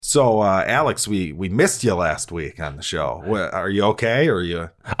So, Alex, we missed you last week on the show. Are you okay? Or are you?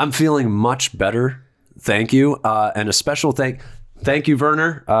 I'm feeling much better. Thank you. And a special thank you,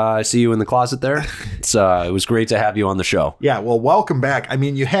 Werner. I see you in the closet there. It was great to have you on the show. Yeah, well, welcome back. I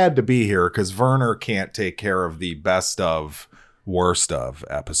mean, you had to be here because Werner can't take care of the best of, worst of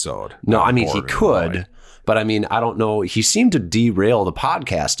episode. No, I mean, he could. But I mean, I don't know. He seemed to derail the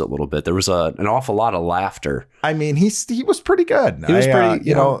podcast a little bit. There was an awful lot of laughter. I mean, he was pretty good. He was pretty,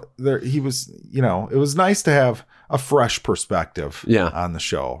 he was, it was nice to have a fresh perspective on the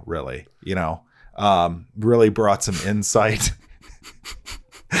show, really, really brought some insight.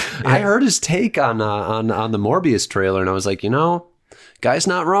 I heard his take on the Morbius trailer, and I was like, guy's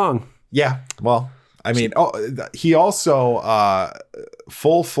not wrong. Yeah, well, I mean, he also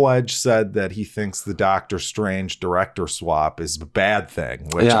full-fledged said that he thinks the Doctor Strange director swap is a bad thing,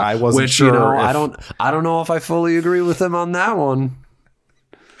 which I wasn't sure. I don't know if I fully agree with him on that one.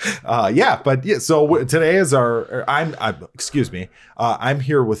 So today is I'm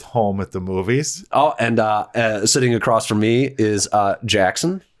here with Home at the Movies. Oh, and sitting across from me is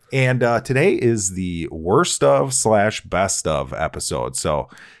Jackson. And today is the worst of / best of episode. So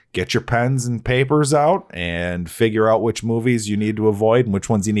get your pens and papers out and figure out which movies you need to avoid and which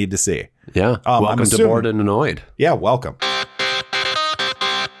ones you need to see. Yeah. Welcome to Bored and Annoyed. Yeah, welcome.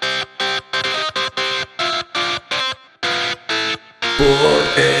 Bored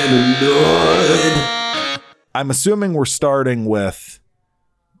and Annoyed. I'm assuming we're starting with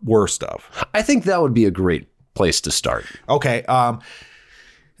worst of. I think that would be a great place to start. Okay.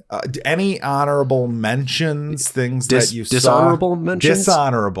 Any honorable mentions, things that you dishonorable saw? Mentions?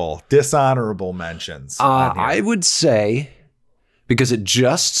 Dishonorable mentions. I would say, because it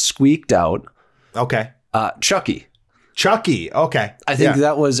just squeaked out. Okay. Chucky. Okay. I think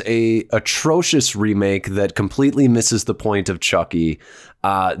that was a atrocious remake that completely misses the point of Chucky.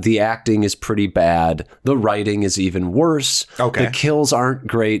 The acting is pretty bad. The writing is even worse. Okay. The kills aren't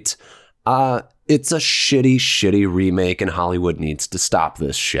great. It's a shitty remake, and Hollywood needs to stop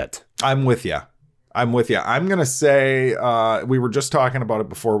this shit. I'm with you. I'm going to say, we were just talking about it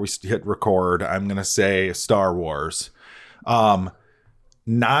before we hit record. I'm going to say Star Wars.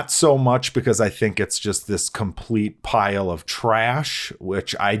 Not so much because I think it's just this complete pile of trash,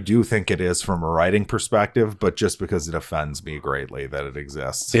 which I do think it is from a writing perspective, but just because it offends me greatly that it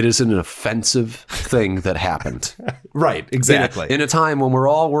exists. It is an offensive thing that happened. Right, exactly. In a time when we're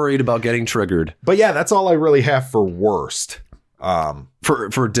all worried about getting triggered. But yeah, that's all I really have for worst.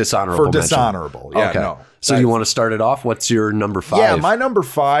 For dishonorable. For dishonorable. Yeah, okay. No. So you want to start it off? What's your number 5? Yeah, my number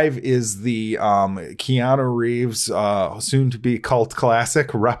 5 is the Keanu Reeves soon to be cult classic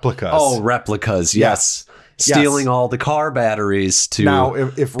Replicas. Oh, Replicas. Yes. Stealing all the car batteries to now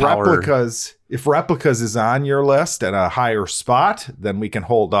if Replicas is on your list at a higher spot, then we can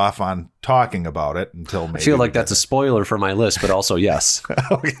hold off on talking about it until maybe. I feel like that's a spoiler for my list, but also yes.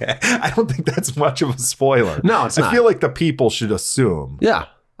 Okay. I don't think that's much of a spoiler. No, it's not. I feel like the people should assume. Yeah,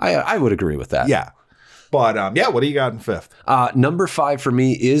 I would agree with that. Yeah. But what do you got in 5th? Number 5 for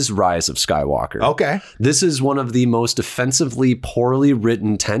me is Rise of Skywalker. Okay. This is one of the most offensively poorly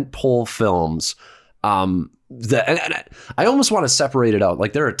written tentpole films. And I almost want to separate it out.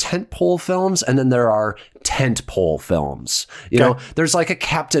 Like there are tentpole films and then there are tentpole films. You know, there's like a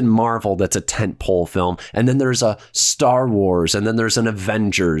Captain Marvel that's a tentpole film, and then there's a Star Wars, and then there's an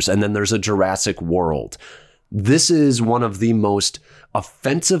Avengers, and then there's a Jurassic World. This is one of the most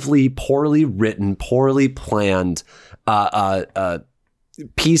offensively poorly written, poorly planned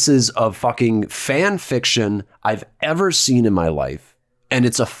pieces of fucking fan fiction I've ever seen in my life. And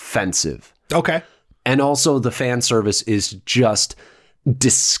it's offensive. Okay. And also the fan service is just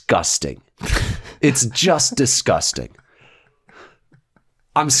disgusting. It's just disgusting.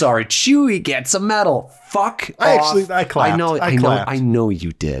 I'm sorry, Chewie gets a medal. Fuck off. I clapped. I know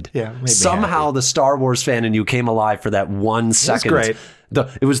you did. Yeah. Somehow the Star Wars fan in you came alive for that 1 second. It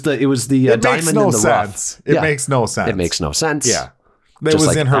was great. It was the diamond in the rough. It makes no sense. It makes no sense. Yeah. It was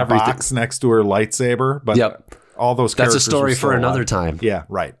like in her box next to her lightsaber, but all those characters. That's a story for another time. Yeah,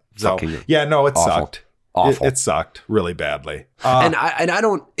 right. So it sucked. Awful. It sucked really badly. And I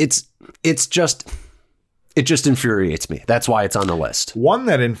don't. It just infuriates me. That's why it's on the list. One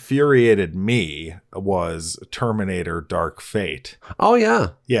that infuriated me was Terminator Dark Fate. Oh, yeah.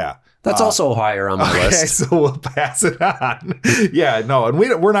 Yeah. That's also higher on my list. Okay, so we'll pass it on. Yeah, no, and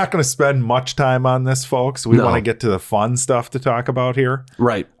we're not going to spend much time on this, folks. We want to get to the fun stuff to talk about here.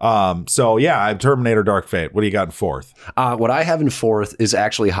 Right. So, yeah, Terminator Dark Fate. What do you got in 4th? What I have in 4th is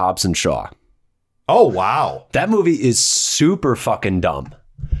actually Hobbs and Shaw. Oh, wow. That movie is super fucking dumb.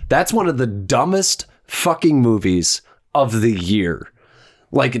 That's one of the dumbest fucking movies of the year.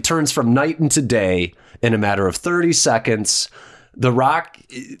 Like it turns from night into day in a matter of 30 seconds. The Rock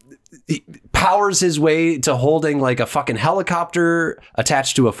he powers his way to holding like a fucking helicopter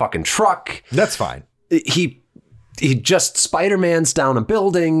attached to a fucking truck. That's fine. He just Spider-Man's down a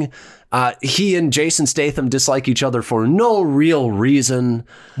building. He and Jason Statham dislike each other for no real reason.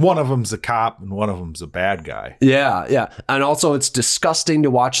 One of them's a cop and one of them's a bad guy. Yeah. And also it's disgusting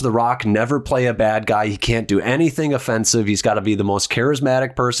to watch The Rock never play a bad guy. He can't do anything offensive. He's got to be the most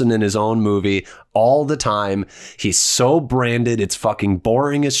charismatic person in his own movie all the time. He's so branded. It's fucking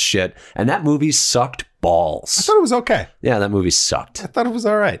boring as shit. And that movie sucked balls. I thought it was okay. Yeah, that movie sucked. I thought it was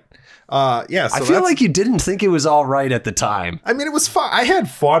all right. So I feel like you didn't think it was all right at the time. I mean, it was fun. I had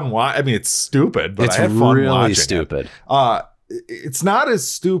fun. I mean, it's stupid, but It's I had fun really watching stupid. it. It's not as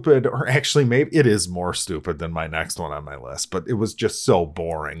stupid, or actually maybe it is more stupid than my next one on my list, but it was just so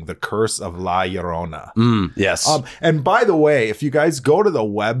boring. The Curse of La Llorona. Yes. And by the way, if you guys go to the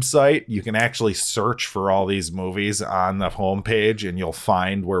website, you can actually search for all these movies on the homepage and you'll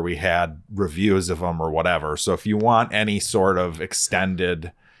find where we had reviews of them or whatever. So if you want any sort of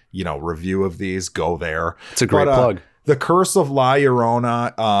extended review of these, go there. It's a great plug. The Curse of La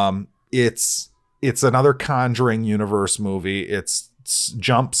Llorona. It's another Conjuring universe movie. It's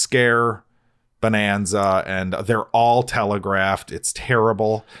jump scare bonanza, and they're all telegraphed. It's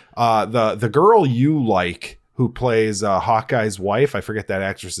terrible. The girl you like, who plays Hawkeye's wife, I forget that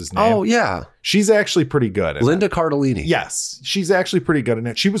actress's name. Oh yeah, she's actually pretty good. Linda Cardellini. Yes, she's actually pretty good in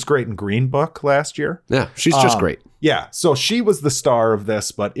it. She was great in Green Book last year. Yeah, she's just great. Yeah, so she was the star of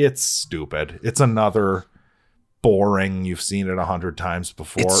this, but it's stupid. It's another boring. You've seen it 100 times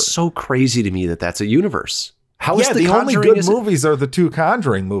before. It's so crazy to me that that's a universe. How is the only good movies are the two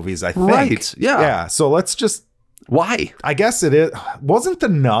Conjuring movies, I think. Right. Yeah. Yeah. So let's just. Why? I guess it is. Wasn't The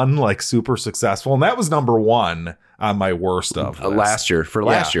Nun like super successful? And that was number one on my worst of last year.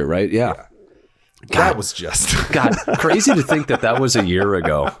 Last year, right? Yeah. That was just crazy to think that was a year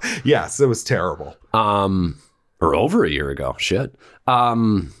ago. Yes, it was terrible. Or over a year ago. Shit.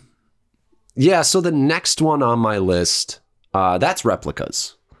 Yeah. So the next one on my list, that's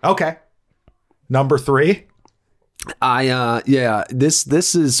Replicas. Okay. Number 3.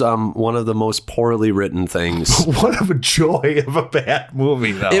 This is one of the most poorly written things. What a joy of a bad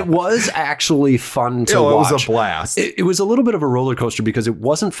movie, though. It was actually fun to watch. It was a blast. It was a little bit of a roller coaster because it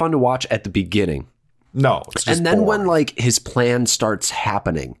wasn't fun to watch at the beginning. No, it's just and then boring. when like his plan starts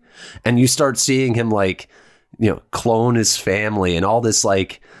happening, and you start seeing him like, clone his family and all this,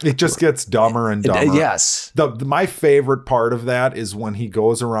 like it just gets dumber and dumber. Yes. My favorite part of that is when he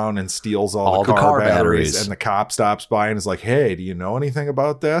goes around and steals all the car batteries, and the cop stops by and is like, "Hey, do you know anything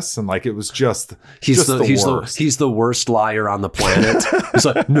about this?" And like it was just he's the worst. He's the worst liar on the planet. He's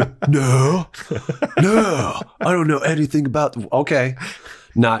like, no, I don't know anything about. Okay,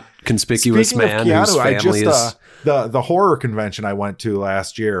 not conspicuous. Speaking man of Keanu, whose family is. The horror convention I went to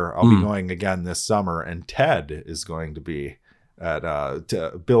last year, I'll be going again this summer, and Ted is going to be at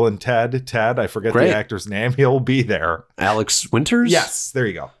Bill and Ted. I forget the actor's name. He'll be there. Alex Winters? Yes, there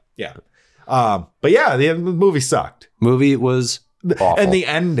you go. Yeah. But yeah, the movie sucked. Movie was awful. And the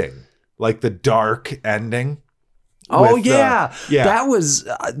ending, like the dark ending. Oh yeah. That was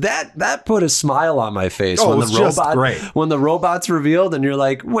that put a smile on my face when the robot's revealed, and you're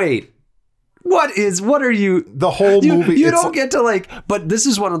like, wait. What are you? The whole movie. You don't get to but this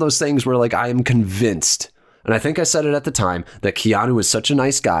is one of those things where I am convinced, and I think I said it at the time, that Keanu is such a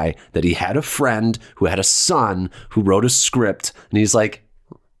nice guy that he had a friend who had a son who wrote a script, and he's like,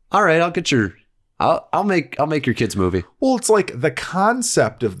 all right, I'll make your kid's movie. Well, it's like the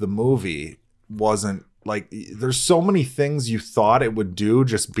concept of the movie wasn't there's so many things you thought it would do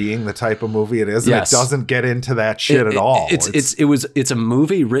just being the type of movie it is, and it doesn't get into that shit at all. It's a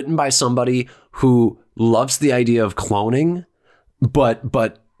movie written by somebody who loves the idea of cloning, but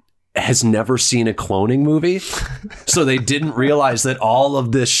has never seen a cloning movie. So they didn't realize that all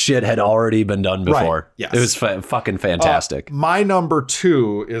of this shit had already been done before. Right. Yes. It was fucking fantastic. My number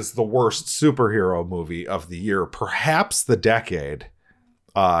 2 is the worst superhero movie of the year, perhaps the decade.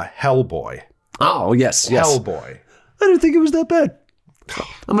 Hellboy. Oh, yes. Hellboy. I didn't think it was that bad.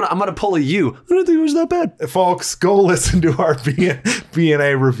 I'm gonna pull a you. I didn't think it was that bad. Folks, go listen to our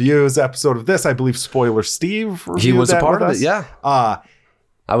B&A reviews episode of this. I believe Spoiler Steve reviewed he was that a part with of us. it, yeah.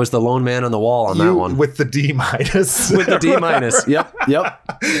 I was the lone man on the wall on that one. With the D-. With the D-. Yep.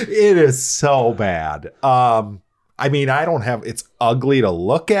 It is so bad. I mean, it's ugly to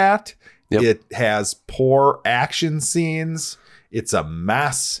look at. Yep. It has poor action scenes. It's a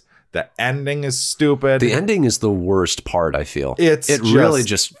mess. The ending is stupid. The ending is the worst part, I feel. It really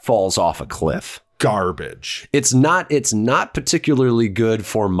just falls off a cliff. garbage. It's not particularly good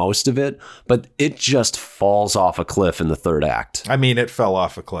for most of it, but it just falls off a cliff in the third act. I mean, it fell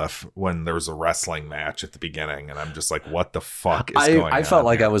off a cliff when there was a wrestling match at the beginning, and I'm just like, what the fuck is going on? I felt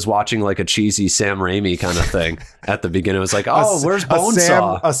like here? I was watching like a cheesy Sam Raimi kind of thing at the beginning. It was like, oh, where's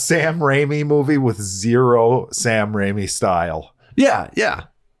Bonesaw? A Sam Raimi movie with zero Sam Raimi style. Yeah.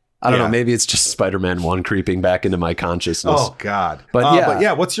 I don't Yeah. know. Maybe it's just Spider-Man 1 creeping back into my consciousness. Oh, God. But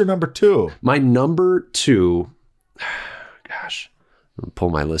yeah. What's your number 2? My number 2, gosh, I'm gonna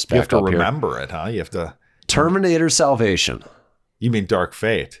pull my list back You have to up here. remember it, huh? You have to. Terminator Salvation. You mean Dark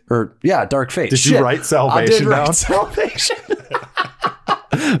Fate? Or, yeah, Dark Fate. Did you write Salvation I did down? write Salvation.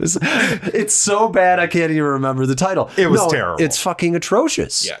 It's so bad I can't even remember the title. It was terrible. It's fucking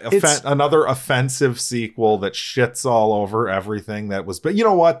atrocious. Yeah, It's- another offensive sequel that shits all over everything that was. But you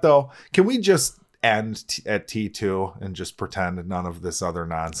know what, though? Can we just end at T2 and just pretend none of this other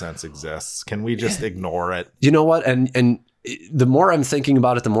nonsense exists? Can we just ignore it? You know what? And the more I'm thinking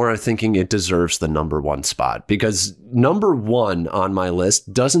about it, the more I'm thinking it deserves the number 1 spot, because number 1 on my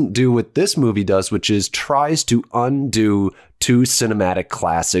list doesn't do what this movie does, which is tries to undo 2 cinematic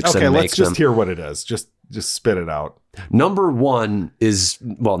classics Okay, and make let's just them. hear what it is. Just spit it out. Number 1 is,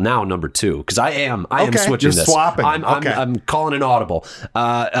 well, now number 2, because I am switching you're this. swapping. I'm calling an audible.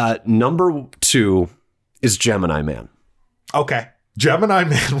 Number 2 is Gemini Man. Okay. Gemini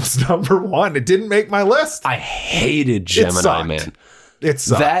Man was number 1. It didn't make my list. I hated Gemini sucked. Man. It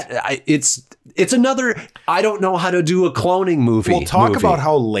sucked. It's another, I don't know how to do a cloning movie. We'll talk about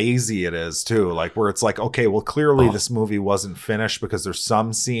how lazy it is too, like where it's like, okay, well, clearly this movie wasn't finished because there's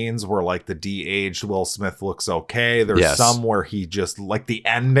some scenes where like the de-aged Will Smith looks okay. There's some where he just, like the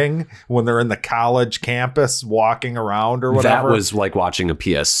ending when they're in the college campus walking around or whatever. That was like watching a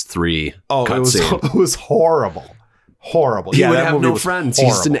PS3 it was horrible. Horrible. He would that have movie no was friends.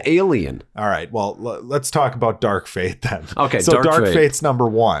 horrible. He's an alien. All right. Well, let's talk about Dark Fate then. Okay, So Dark Fate. Fate's number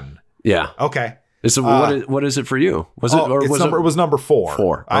 1. Yeah. Okay. So what is it for you? Was it it was number 4.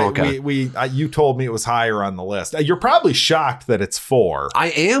 4. Oh, okay. You told me it was higher on the list. You're probably shocked that it's 4. I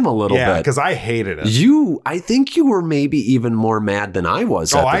am a little bit, because I hated it. I think you were maybe even more mad than I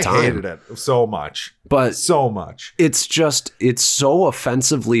was at the time. I hated it so much. But so much. It's so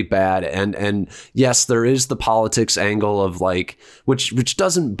offensively bad. And yes, there is the politics angle of like, which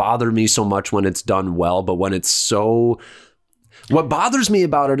doesn't bother me so much when it's done well, but when it's so, what bothers me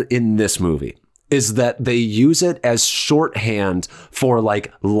about it in this movie is that they use it as shorthand for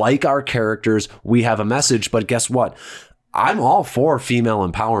like our characters, we have a message, but guess what? I'm all for female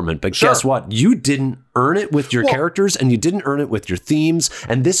empowerment, but guess what? You didn't earn it with your characters, and you didn't earn it with your themes.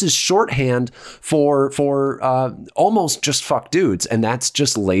 And this is shorthand for almost just fuck dudes, and that's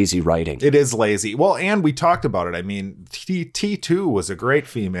just lazy writing. It is lazy. Well, and we talked about it. I mean, T2 was a great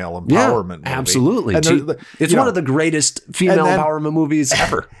female empowerment movie. Absolutely. And it's one of the greatest female empowerment movies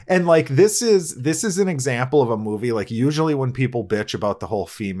ever. And like this is an example of a movie. Like usually when people bitch about the whole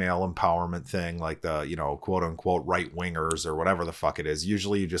female empowerment thing, like the quote unquote right wingers or whatever the fuck it is,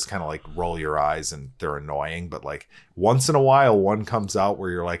 usually you just kind of like roll your eyes and they're annoying. But like once in a while one comes out where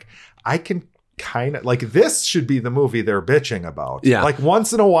you're like, I can kind of like, this should be the movie they're bitching about. Yeah. Like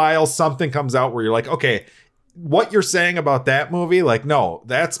once in a while something comes out where you're like, okay, what you're saying about that movie, like, no,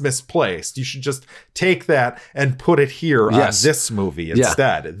 that's misplaced. You should just take that and put it here on this movie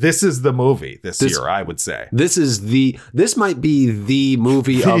instead. Yeah. This is the movie this year, I would say. This might be the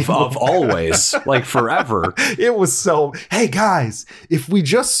movie of always, like forever. It was so, hey guys, if we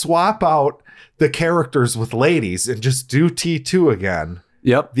just swap out the characters with ladies and just do T2 again.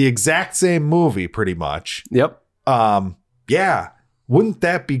 Yep. The exact same movie, pretty much. Yep. Yeah. Wouldn't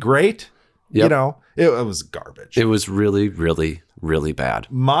that be great? Yep. It was garbage. It was really, really, really bad.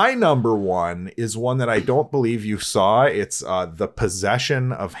 My number 1 is one that I don't believe you saw. It's The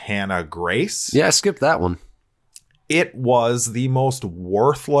Possession of Hannah Grace. Yeah, skip that one. It was the most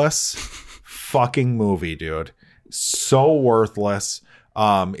worthless fucking movie, dude. So worthless.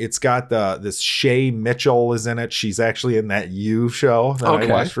 It's got this Shay Mitchell is in it. She's actually in that You show that I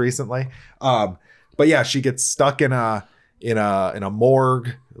watched recently. But yeah, she gets stuck in a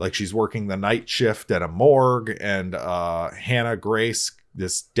morgue. Like she's working the night shift at a morgue, and Hannah Grace,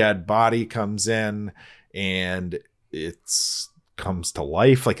 this dead body comes in and comes to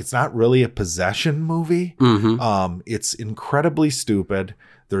life. Like it's not really a possession movie. Mm-hmm. It's incredibly stupid.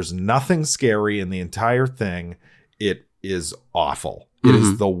 There's nothing scary in the entire thing. It is awful. It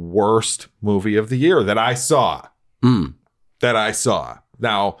is the worst movie of the year that I saw. Now,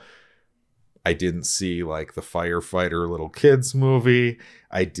 I didn't see like the firefighter little kids movie.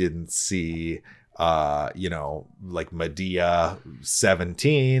 I didn't see like Medea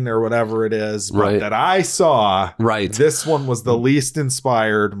 17 or whatever it is, but Right. that I saw, Right. this one was the least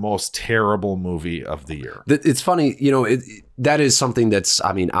inspired, most terrible movie of the year. It's funny, that is something that's,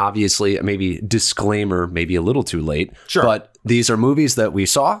 I mean, obviously, maybe disclaimer, maybe a little too late. Sure. But these are movies that we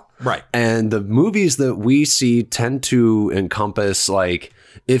saw. Right. And the movies that we see tend to encompass, like,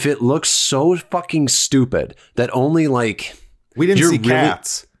 if it looks so fucking stupid that only, like, We didn't you're see really-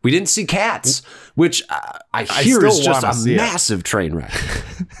 Cats. We didn't see Cats, which I hear still is just wanna a see it. massive train wreck.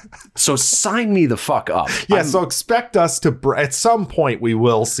 So sign me the fuck up. Yeah, so expect us to, at some point, we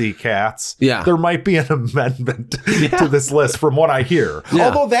will see Cats. Yeah. There might be an amendment to this list from what I hear. Yeah.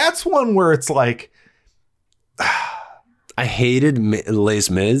 Although that's one where it's like, I hated Les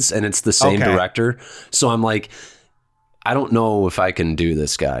Mis, and it's the same Okay. director. So I'm like, I don't know if I can do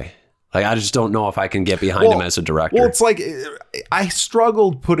this guy. Like, I just don't know if I can get behind him as a director. Well, it's like I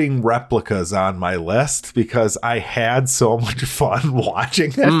struggled putting Replicas on my list because I had so much fun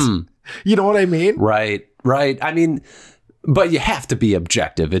watching it. You know what I mean? Right. I mean, but you have to be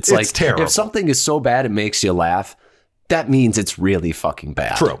objective. It's like, terrible. if something is so bad it makes you laugh, that means it's really fucking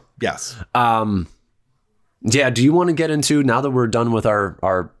bad. True. Yes. Yeah. Do you want to get into, now that we're done with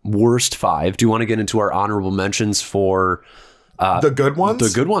our worst 5, do you want to get into our honorable mentions for The good ones?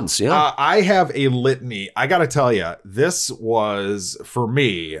 the good ones? Yeah. I have a litany. I got to tell you, this was, for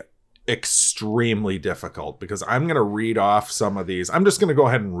me, extremely difficult because I'm going to read off some of these. I'm just going to go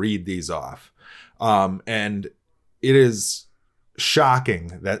ahead and read these off. And it is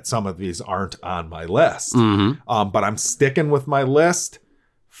shocking that some of these aren't on my list. But I'm sticking with my list.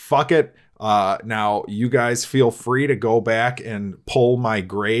 Fuck it. Now, you guys feel free to go back and pull my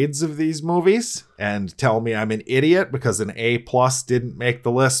grades of these movies and tell me I'm an idiot because an A+ didn't make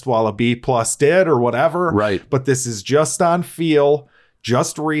the list while a B+ did or whatever. Right. But this is just on feel,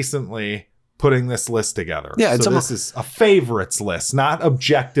 just recently putting this list together. Yeah, it's so this is a favorites list, not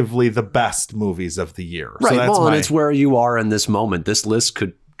objectively the best movies of the year. Right. So that's Well, and my it's where you are in this moment. This list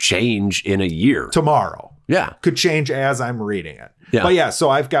could change in a year. tomorrow. Yeah. Could change as I'm reading it. Yeah. But yeah, so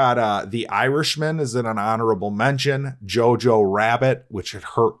I've got The Irishman is in an honorable mention, Jojo Rabbit, which it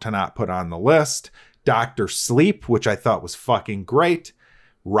hurt to not put on the list, Dr. Sleep, which I thought was fucking great,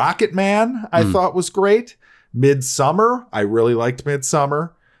 Rocket Man, I thought was great, Midsummer, I really liked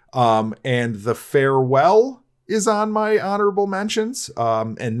Midsummer, and The Farewell is on my honorable mentions,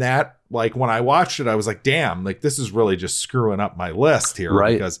 and that, like, when I watched it, I was like, damn, like, this is really just screwing up my list here.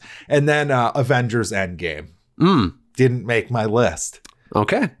 Right. And then Avengers Endgame didn't make my list.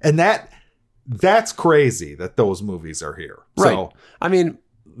 Okay. And that's crazy that those movies are here. Right. So, I mean,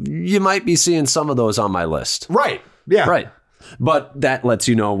 you might be seeing some of those on my list. right. Yeah. Right. But that lets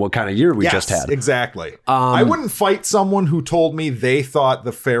you know what kind of year we Yes, just had. exactly. I wouldn't fight someone who told me they thought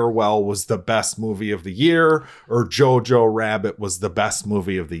The Farewell was the best movie of the year or Jojo Rabbit was the best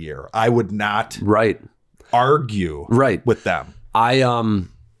movie of the year. I would not Right. argue Right. with them.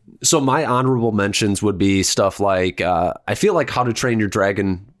 So my honorable mentions would be stuff like, I feel like How to Train Your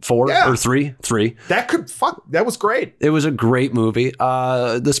Dragon 4 Yeah. or 3. That was great. It was a great movie.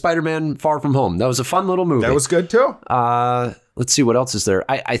 The Spider-Man Far From Home. That was a fun little movie. That was good too. Let's see what else is there.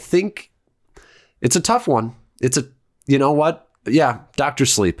 I think it's a tough one. You know what? Yeah, Dr.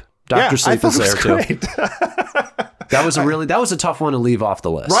 Sleep. Dr. Sleep is there too. Great. That was a tough one to leave off the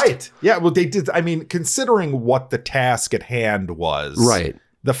list. Right. Yeah. Well, they did. I mean, considering what the task at hand was. Right.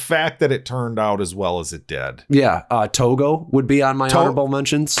 The fact that it turned out as well as it did. Yeah. Togo would be on my honorable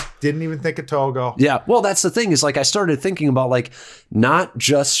mentions. Didn't even think of Togo. Yeah. Well, that's the thing is, like, I started thinking about, like, not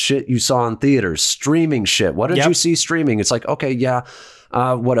just shit you saw in theaters, streaming shit. What did you see streaming? It's like, okay, yeah.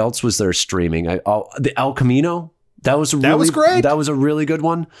 What else was there streaming? The El Camino. That was great. That was a really good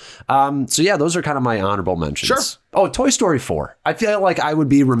one. So yeah, those are kind of my honorable mentions. Sure. Oh, Toy Story 4. I feel like I would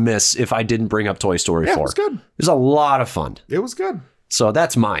be remiss if I didn't bring up Toy Story 4. It was good. It was a lot of fun. It was good. So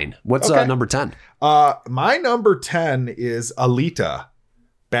that's mine. What's Okay. number 10? My number 10 is Alita,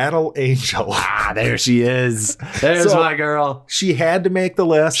 Battle Angel. There she is. There's So- my girl. She had to make the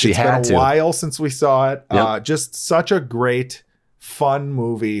list. It's had been a to. while since we saw it. Yep. Just such a great, fun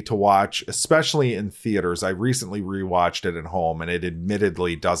movie to watch, especially in theaters. I recently rewatched it at home, and it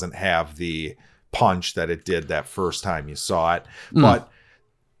admittedly doesn't have the punch that it did that first time you saw it. But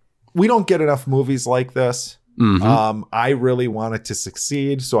we don't get enough movies like this. I really want it to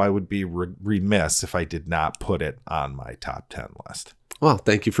succeed, so I would be remiss if I did not put it on my top 10 list. Well,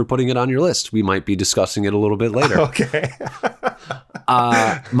 thank you for putting it on your list. We might be discussing it a little bit later. Okay.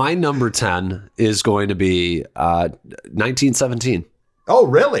 My number 10 is going to be 1917. Oh,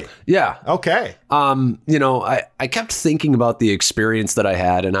 really? Yeah. Okay. I kept thinking about the experience that I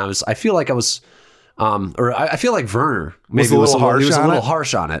had, and I feel like I was Or I feel like Werner maybe Was a little harsh he was a on little it?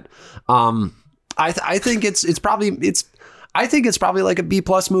 harsh on it. I think it's probably like a B+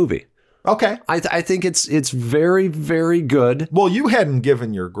 movie. Okay. I think it's very, very good. Well, you hadn't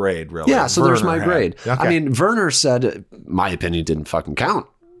given your grade, really. Yeah, so there's my Werner grade. had. Okay. I mean, Werner said my opinion didn't fucking count.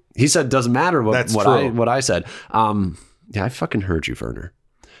 He said doesn't matter what That's true. what I said. Yeah, I fucking heard you, Werner.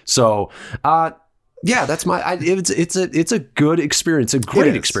 So, yeah, that's my. It's a good experience, a great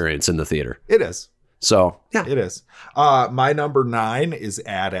is. experience in the theater. It is. So yeah, It is. My number 9 is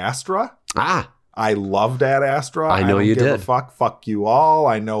Ad Astra. I loved Ad Astra. I know don't you give a did. fuck you all.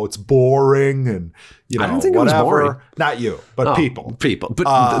 I know it's boring and I didn't think it was whatever. boring. Not you, but people.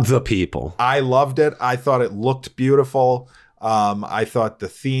 But the people. I loved it. I thought it looked beautiful. I thought the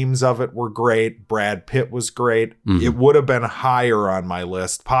themes of it were great. Brad Pitt was great. Mm-hmm. It would have been higher on my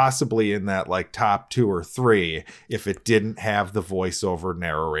list, possibly in that like top 2 or 3, if it didn't have the voiceover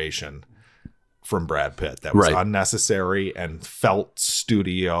narration from Brad Pitt. That was Right. unnecessary and felt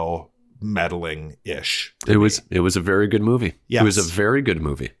studio meddling ish. It was a very good movie. Yes. It was a very good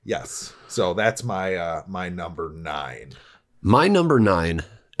movie. Yes. So that's my my number 9. My number 9,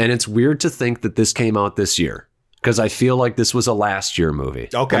 and it's weird to think that this came out this year because I feel like this was a last year movie.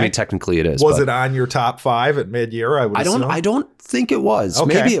 Okay. I mean, technically it is. Was but it on your top 5 at mid-year? I don't think it was.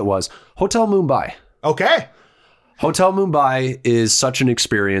 Okay. Maybe it was. Hotel Mumbai. Okay. Hotel Mumbai is such an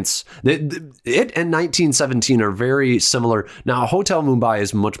experience. It and 1917 are very similar. Now, Hotel Mumbai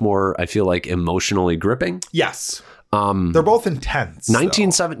is much more, I feel like, emotionally gripping. Yes. They're both intense.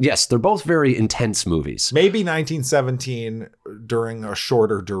 1917, yes, they're both very intense movies. Maybe 1917 during a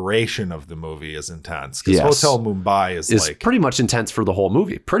shorter duration of the movie is intense because Yes. Hotel Mumbai is like Pretty much intense for the whole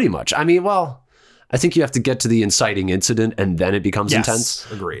movie. Pretty much. I mean, well, I think you have to get to the inciting incident and then it becomes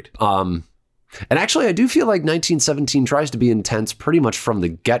intense. Agreed. And actually, I do feel like 1917 tries to be intense pretty much from the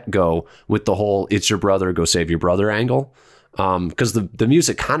get-go with the whole "it's your brother, go save your brother" angle, because the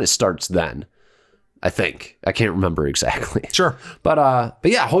music kind of starts then. I think I can't remember exactly. Sure. But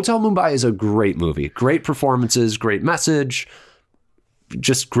yeah, Hotel Mumbai is a great movie. Great performances, great message,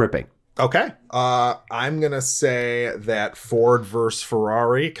 just gripping. Okay. I'm going to say that Ford vs.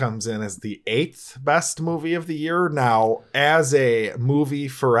 Ferrari comes in as the 8th best movie of the year. Now, as a movie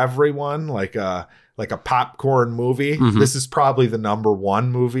for everyone, like a popcorn movie, this is probably the number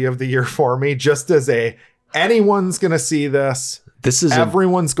 1 movie of the year for me. Just as anyone's going to see this.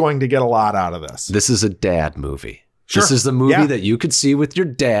 Everyone's going to get a lot out of this. This is a dad movie. Sure. This is the movie Yeah. that you could see with your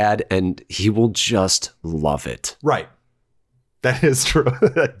dad and he will just love it. Right. That is true.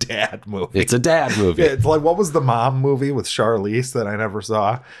 A dad movie. It's a dad movie. Yeah, it's like, what was the mom movie with Charlize that I never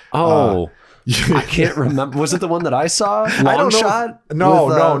saw? Oh, I can't remember. Was it the one that I saw? I Long don't know. Shot?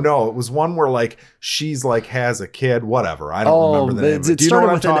 No. It was one where like she's like has a kid, whatever. I don't remember the name. It Do you know started what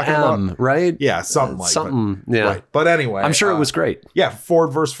I'm with an talking M, about? right? Yeah, something like something. But, Yeah, right. But anyway, I'm sure it was great. Yeah,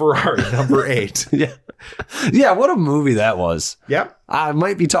 Ford versus Ferrari, number 8. Yeah, yeah. What a movie that was. Yep. I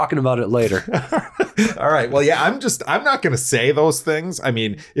might be talking about it later. All right. Well, yeah, I'm not going to say those things. I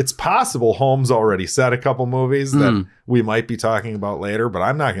mean, it's possible Holmes already said a couple movies that we might be talking about later, but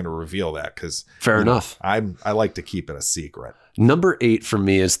I'm not going to reveal that because Fair enough. I like to keep it a secret. Number 8 for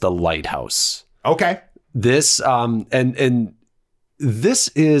me is The Lighthouse. Okay. This and this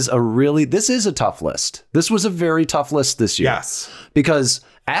is a tough list. This was a very tough list this year. Yes. Because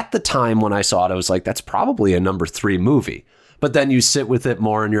at the time when I saw it, I was like, that's probably a number 3 movie. But then you sit with it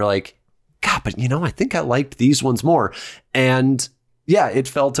more and you're like, God, but I think I liked these ones more. And yeah, it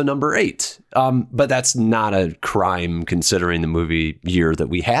fell to number 8. But that's not a crime considering the movie year that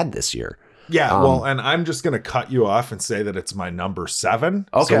we had this year. Yeah, well, and I'm just going to cut you off and say that it's my number 7.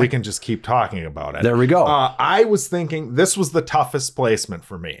 Okay. So we can just keep talking about it. There we go. I was thinking this was the toughest placement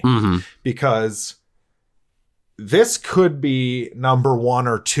for me because this could be number 1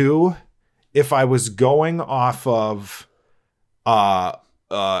 or 2 if I was going off of a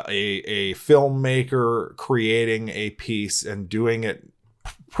filmmaker creating a piece and doing it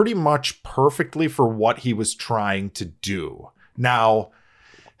pretty much perfectly for what he was trying to do. Now,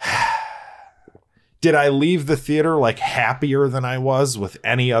 did I leave the theater like happier than I was with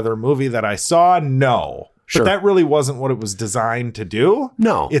any other movie that I saw? No. Sure. But that really wasn't what it was designed to do.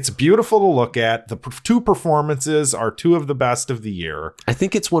 No. It's beautiful to look at. The 2 performances are 2 of the best of the year. I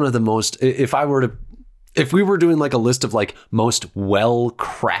think it's one of the most, if we were doing like a list of like most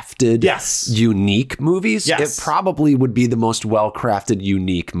well-crafted, Yes. unique movies, Yes. it probably would be the most well-crafted,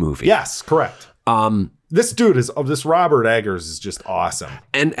 unique movie. Yes, correct. This Robert Eggers is just awesome.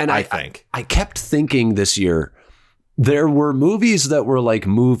 And I think. I kept thinking this year, there were movies that were like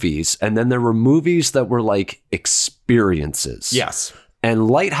movies, and then there were movies that were like experiences. Yes. And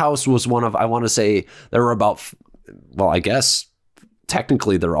Lighthouse was one of, I want to say there were about, well, I guess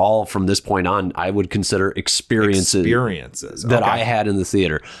technically they're all from this point on, I would consider experiences that I had in the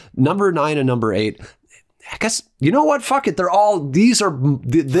theater. Number 9 and number 8, I guess, you know what? Fuck it.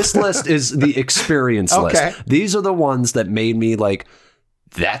 This list is the experience list. These are the ones that made me like,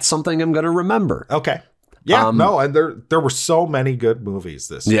 that's something I'm going to remember. Okay. Yeah, and there were so many good movies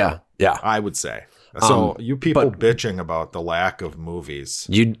this year. Yeah. I would say. So you people bitching about the lack of movies.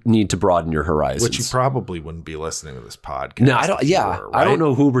 You need to broaden your horizons. Which you probably wouldn't be listening to this podcast. No, I don't. Yeah, right? I don't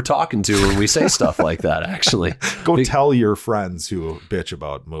know who we're talking to when we say stuff like that, actually. Go tell your friends who bitch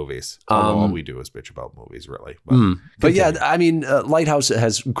about movies. All we do is bitch about movies, really. But yeah, I mean, Lighthouse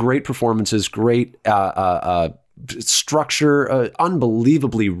has great performances, great structure,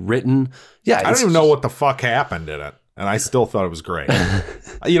 unbelievably written. Yeah, I don't even know what the fuck happened in it, and I still thought it was great.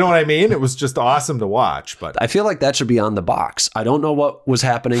 You know what I mean? It was just awesome to watch. But I feel like that should be on the box. I don't know what was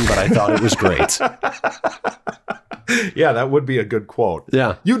happening, but I thought it was great. Yeah, that would be a good quote.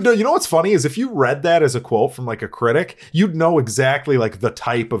 Yeah. You know what's funny is if you read that as a quote from like a critic, you'd know exactly like the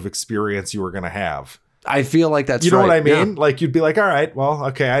type of experience you were going to have. I feel like that's You know right. what I mean? Yeah. Like you'd be like, all right, well,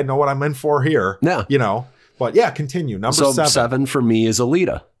 okay, I know what I'm in for here. Yeah. You know, but yeah, continue. Number 7. 7 for me is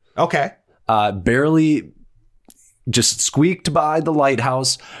Alita. Okay. Barely just squeaked by The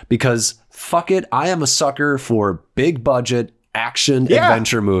Lighthouse because fuck it, I am a sucker for big budget action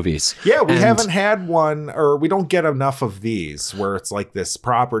adventure movies. Yeah, we haven't had one, or we don't get enough of these where it's like this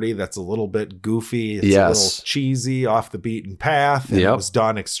property that's a little bit goofy. It's a little cheesy, off the beaten path. And it was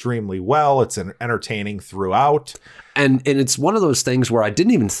done extremely well. It's entertaining throughout. And it's one of those things where I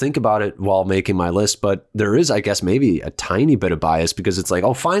didn't even think about it while making my list, but there is, I guess, maybe a tiny bit of bias because it's like,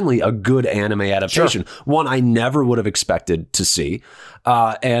 oh, finally a good anime adaptation. Sure. One I never would have expected to see.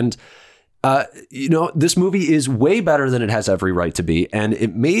 This movie is way better than it has every right to be. And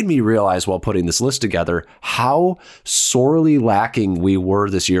it made me realize while putting this list together how sorely lacking we were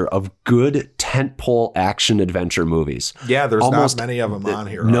this year of good tentpole action adventure movies. Yeah, there's not many of them on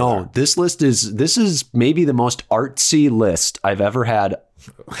here. No, this is maybe the most artsy list I've ever had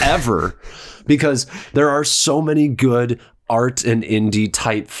ever because there are so many good art and indie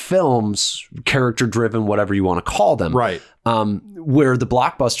type films, character driven, whatever you want to call them. Right. Where the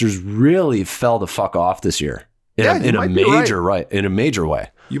blockbusters really fell the fuck off this year in a major way.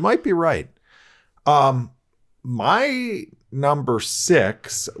 You might be right. My number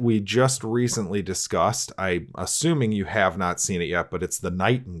 6, we just recently discussed. I'm assuming you have not seen it yet, but it's The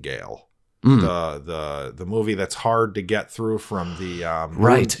Nightingale. The movie that's hard to get through from the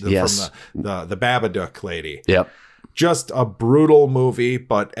from the Babadook lady. Yep. Just a brutal movie,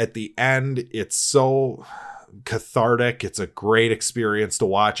 but at the end, it's so cathartic. It's a great experience to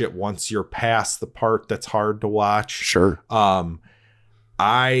watch it once you're past the part that's hard to watch. Sure.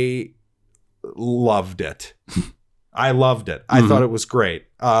 I loved it. I thought it was great.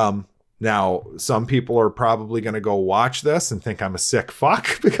 Now, some people are probably going to go watch this and think I'm a sick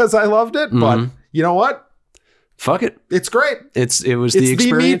fuck because I loved it. But you know what? Fuck it. It's great. It's the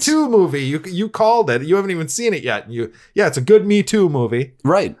experience. Me Too movie. You called it. You haven't even seen it yet. It's a good Me Too movie.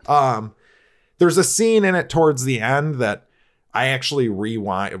 Right. There's a scene in it towards the end that I actually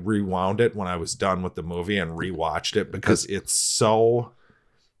rewound it when I was done with the movie and rewatched it because it's so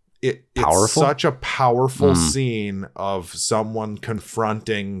it's such a powerful scene of someone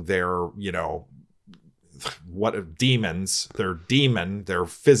confronting their, their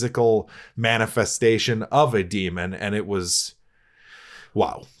physical manifestation of a demon. And it was,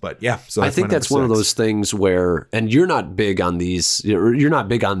 wow. But yeah, so I think that's one of those things where, and you're not big on these, you're not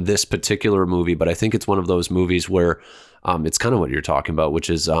big on this particular movie, but I think it's one of those movies where it's kind of what you're talking about, which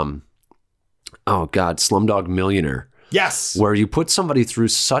is, Slumdog Millionaire. Yes. Where you put somebody through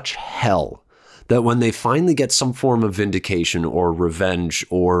such hell that when they finally get some form of vindication or revenge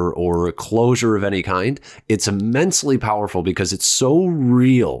or a closure of any kind, it's immensely powerful because it's so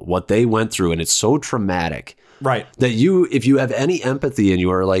real what they went through and it's so traumatic. Right. That if you have any empathy and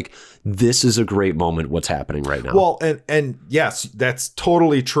you are like, this is a great moment, what's happening right now. Well, and yes, that's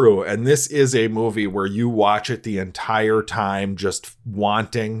totally true. And this is a movie where you watch it the entire time just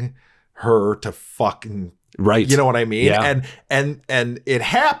wanting her to fucking, right. You know what I mean? Yeah. And it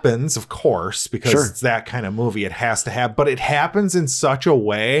happens, of course, because it's that kind of movie. It has to have, but it happens in such a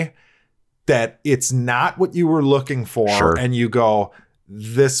way that it's not what you were looking for. Sure. And you go,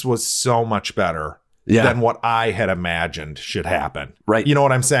 this was so much better than what I had imagined should happen. Right. You know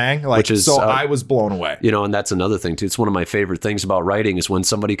what I'm saying? Like, Which is, so I was blown away. You know, and that's another thing too. It's one of my favorite things about writing is when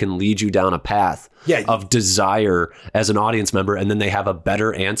somebody can lead you down a path of desire as an audience member, and then they have a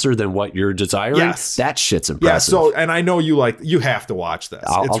better answer than what you're desiring. Yes. That shit's impressive. Yeah. So, and I know you have to watch this.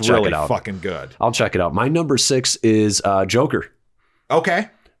 I'll it's check really it out. fucking good. I'll check it out. My number 6 is Joker. Okay.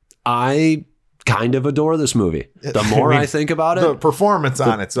 I kind of adore this movie. The more I think about it, the performance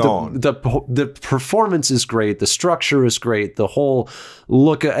on its own. The performance is great. The structure is great. The whole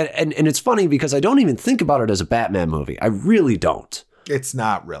look, and it's funny because I don't even think about it as a Batman movie. I really don't. It's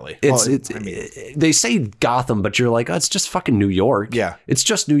not really. They say Gotham, but you're like, oh, it's just fucking New York. Yeah. It's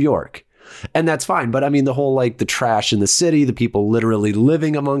just New York. And that's fine. But I mean, the whole, like, the trash in the city, the people literally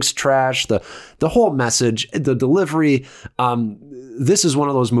living amongst trash, the whole message, the delivery. This is one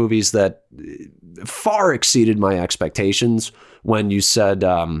of those movies that far exceeded my expectations when you said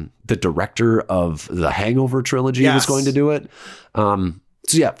the director of the Hangover trilogy was going to do it. So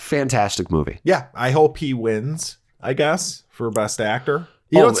yeah, fantastic movie. Yeah. I hope he wins, I guess, for Best Actor.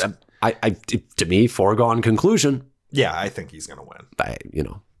 To me, foregone conclusion. Yeah, I think he's going to win.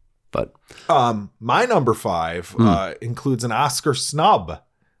 But my number 5 includes an Oscar snub,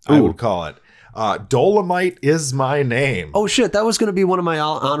 I would call it. Dolomite Is My Name. Oh shit, that was going to be one of my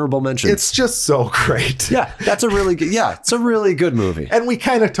honorable mentions. It's just so great. Yeah, that's a really good. Yeah, it's a really good movie. And we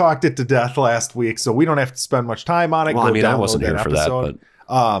kind of talked it to death last week, so we don't have to spend much time on it. Well, I mean, I wasn't here for that,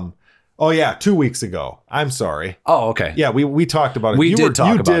 but 2 weeks ago. I'm sorry. Oh, okay. Yeah, we talked about it. You did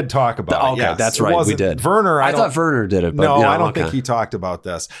talk about it. Okay, yes. That's right. We did. Werner. I thought Werner did it, but no, I don't think he talked about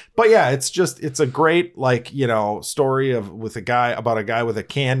this. But yeah, it's a great story with a guy with a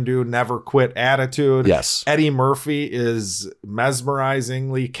can-do, never quit attitude. Yes. Eddie Murphy is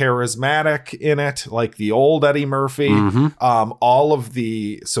mesmerizingly charismatic in it, like the old Eddie Murphy. Mm-hmm. All of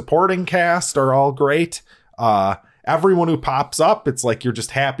the supporting cast are all great. Everyone who pops up, it's like you're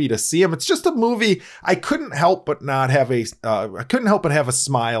just happy to see him. It's just a movie. I couldn't help but have a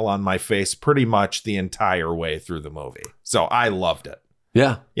smile on my face pretty much the entire way through the movie. So I loved it.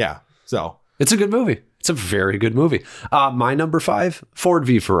 Yeah. Yeah. So it's a good movie. It's a very good movie. My number 5, Ford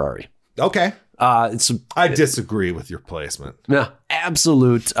v Ferrari. Okay. I disagree with your placement. Yeah,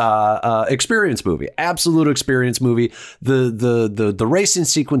 absolute experience movie. Absolute experience movie. The racing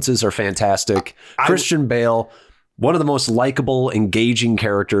sequences are fantastic. Christian Bale, one of the most likable, engaging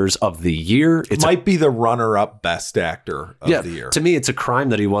characters of the year. It might be the runner-up Best Actor of the year. To me, it's a crime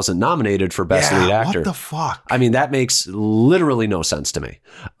that he wasn't nominated for Best Lead Actor. What the fuck? I mean, that makes literally no sense to me.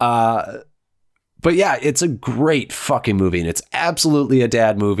 But yeah, it's a great fucking movie, and it's absolutely a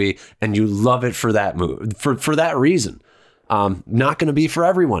dad movie, and you love it for that for that reason. Not going to be for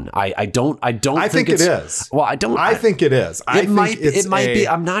everyone. I don't think it is. Well, I think it is. It might be.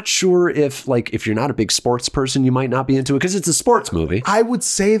 I'm not sure if you're not a big sports person, you might not be into it because it's a sports movie. I would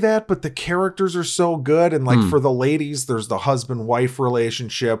say that, but the characters are so good. And for the ladies, there's the husband-wife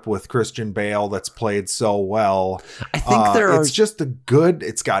relationship with Christian Bale that's played so well. I think it's just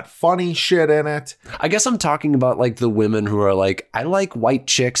it's got funny shit in it. I guess I'm talking about the women who are like, I like white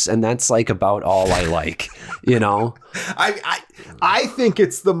chicks and that's about all I like, I think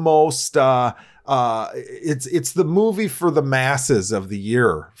it's the most it's the movie for the masses of the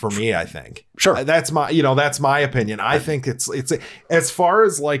year for me. I think that's my opinion. I think it's as far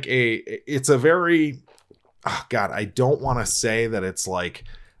as it's a very I don't want to say that it's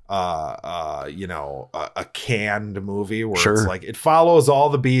a canned movie where it's it follows all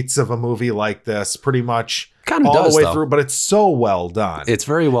the beats of a movie like this pretty much kind of all does, the way though. through, but it's so well done. It's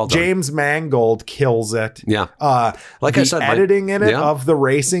very well done. James Mangold kills it. Yeah. I said, editing in it of the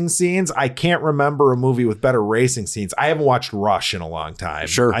racing scenes, I can't remember a movie with better racing scenes. I haven't watched Rush in a long time.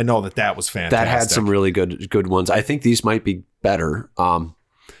 Sure. I know that was fantastic. That had some really good ones. I think these might be better.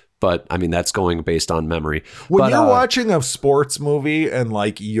 But I mean, that's going based on memory. When you're watching a sports movie and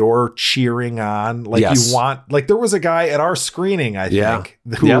you're cheering on, you want, there was a guy at our screening, I think,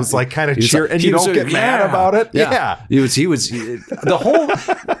 who was kind of cheering, and you don't get mad about it. Yeah. He was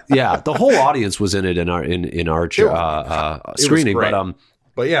the whole audience was in it in our screening.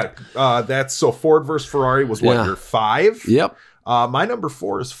 But that's so Ford versus Ferrari was your 5. Yep. My number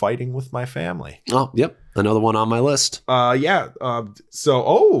 4 is Fighting with My Family. Oh, yep. Another one on my list. Really?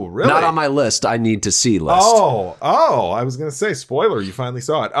 Not on my list. I need to see list. Oh, I was going to say, spoiler, you finally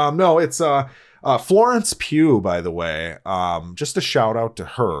saw it. No, it's Florence Pugh, by the way. Just a shout out to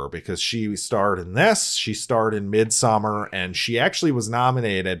her because she starred in this. She starred in Midsommar, and she actually was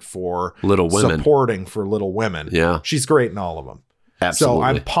nominated for Little Women. Supporting for Little Women. Yeah. She's great in all of them. Absolutely. So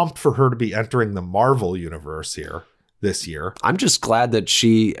I'm pumped for her to be entering the Marvel universe here. this year. I'm just glad that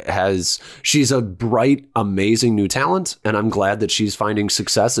she's a bright, amazing new talent, and I'm glad that she's finding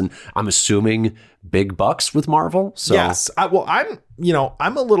success, and I'm assuming big bucks with Marvel. So yes, I'm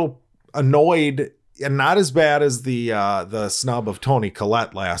a little annoyed, and not as bad as the snub of Toni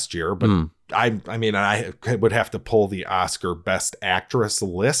Collette last year, but I would have to pull the Oscar Best Actress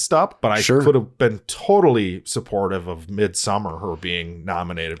list up, but I could have been totally supportive of Midsommar, her being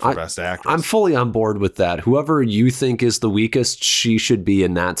nominated for Best Actress. I'm fully on board with that. Whoever you think is the weakest, she should be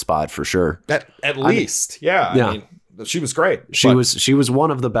in that spot for sure. At least, I mean, she was great. She was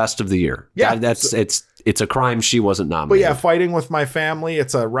one of the best of the year. Yeah, it's a crime she wasn't nominated. But yeah, Fighting with My Family.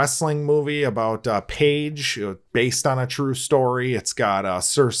 It's a wrestling movie about Paige, based on a true story. It's got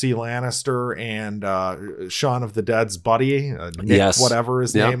Cersei Lannister and Shaun of the Dead's buddy, Nick, whatever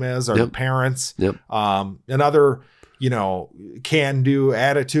his name is, are the parents. Yep. Another, can-do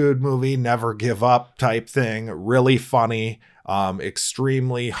attitude movie, never give up type thing. Really funny,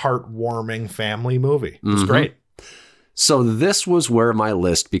 extremely heartwarming family movie. It was great. So this was where my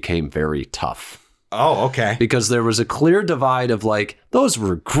list became very tough. Oh, okay. Because there was a clear divide of like, those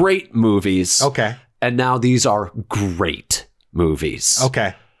were great movies. Okay. And now these are great movies.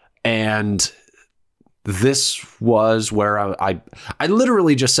 Okay. And this was where I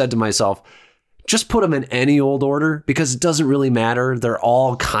literally just said to myself, just put them in any old order because it doesn't really matter. They're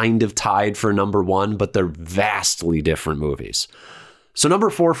all kind of tied for number one, but they're vastly different movies. So number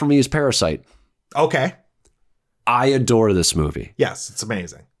 4 for me is Parasite. Okay. I adore this movie. Yes, it's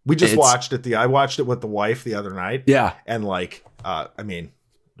amazing. We just watched it. I watched it with the wife the other night. Yeah. And we're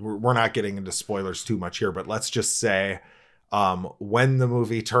not getting into spoilers too much here, but let's just say when the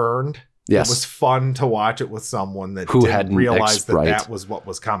movie turned, it was fun to watch it with someone that didn't realize that was what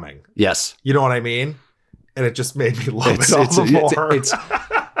was coming. Yes. You know what I mean? And it just made me love it all the more.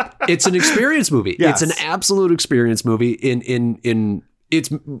 It's an experience movie. Yes. It's an absolute experience movie in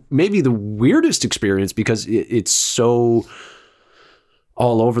it's maybe the weirdest experience because it's so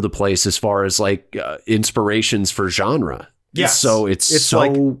all over the place as far as like inspirations for genre. Yes. So it's so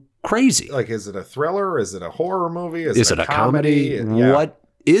like, crazy. Like, is it a thriller? Is it a horror movie? Is it a comedy? Yeah. What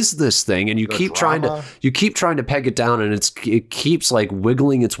is this thing? And you keep trying to peg it down, and it keeps like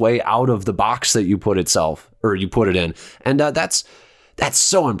wiggling its way out of the box that you put it in. And that's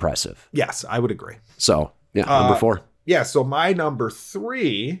so impressive. Yes, I would agree. So number 4. Yeah, so my number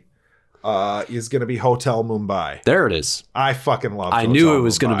 3 is going to be Hotel Mumbai. There it is. I fucking love I knew it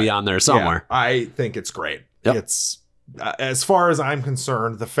was going to be on there somewhere. Yeah, I think it's great. Yep. It's, as far as I'm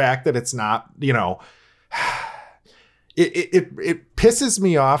concerned, the fact that it's not, it pisses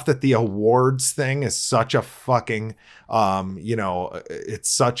me off that the awards thing is such a fucking, it's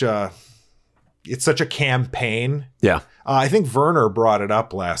such a campaign. Yeah. I think Werner brought it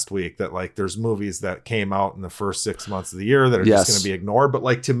up last week that like there's movies that came out in the first 6 months of the year that are just going to be ignored. But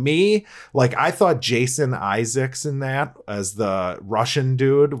like to me, like I thought Jason Isaacs in that as the Russian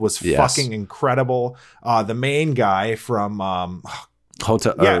dude was fucking incredible. The main guy from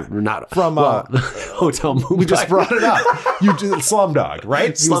Hotel, Hotel Mumbai. We just brought it up. You did Slumdog,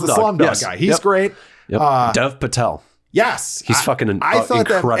 right? He was the Slumdog guy. He's great. Yep. Dev Patel. Yes. He's fucking incredible.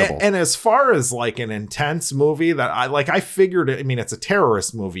 That, and as far as like an intense movie that I figured, it's a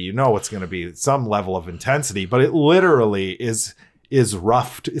terrorist movie. It's going to be some level of intensity, but it literally is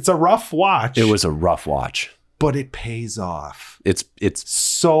rough. It's a rough watch. It was a rough watch. But it pays off. It's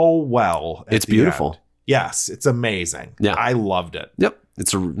so well. It's beautiful. End. Yes. It's amazing. Yeah. I loved it. Yep.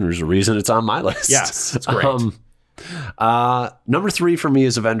 There's a reason it's on my list. Yes. It's great. Number 3 for me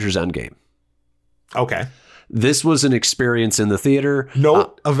is Avengers Endgame. Okay. This was an experience in the theater.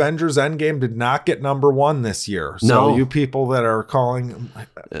 Note, Avengers Endgame did not get number 1 this year. So you people that are calling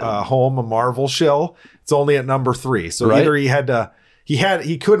home a Marvel shill, it's only at number 3. So either he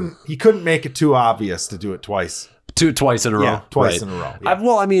couldn't make it too obvious to do it twice. Twice in a row. Yeah, twice in a row. Yeah.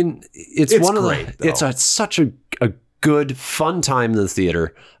 It's one of the. It's such a good fun time in the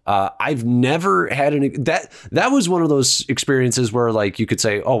theater. I've never had that was one of those experiences where like you could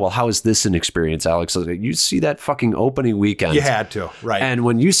say, oh, well, how is this an experience, Alex? You see that fucking opening weekend. You had to, right. And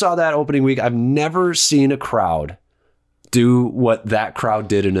when you saw that opening week, I've never seen a crowd do what that crowd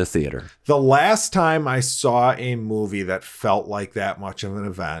did in a theater. The last time I saw a movie that felt like that much of an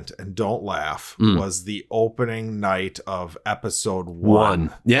event, and don't laugh, was the opening night of episode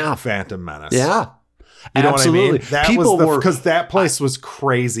 1. Yeah. Phantom Menace. Yeah. You know Absolutely. What I mean? That because that place was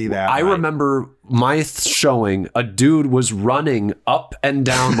crazy that I night. remember my showing, a dude was running up and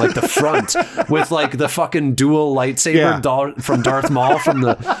down like the front with like the fucking dual lightsaber from Darth Maul from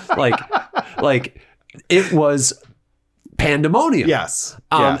the like it was pandemonium. Yes.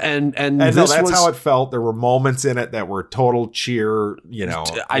 And no, this that's was how it felt. There were moments in it that were total cheer,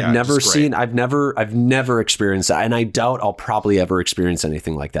 I've never experienced that, and I doubt I'll probably ever experience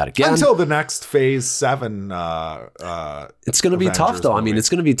anything like that again until the next Phase 7. It's going to be tough, though. movie. I mean, it's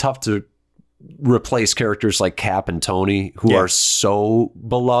going to be tough to replace characters like Cap and Tony, who are so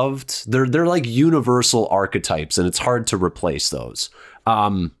beloved. They're like universal archetypes, and it's hard to replace those.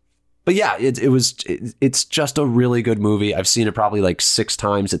 But yeah, it's just a really good movie. I've seen it probably like 6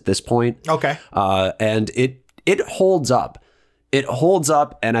 times at this point. Okay. And it holds up. It holds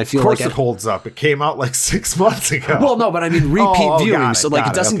up, and I feel of course like it holds up. It came out like 6 months ago. Well, no, but I mean repeat viewings, so like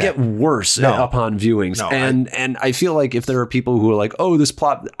it doesn't okay. get worse upon viewings. No, and I feel like if there are people who are like, oh, this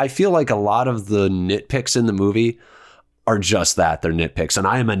plot, I feel like a lot of the nitpicks in the movie are just that, they're nitpicks, and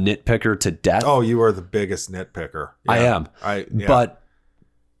I am a nitpicker to death. Oh, you are the biggest nitpicker. Yeah, I am. But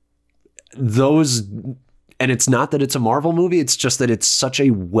those, and it's not that it's a Marvel movie, it's just that it's such a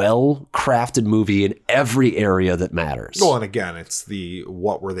well-crafted movie in every area that matters. Well, and again, it's the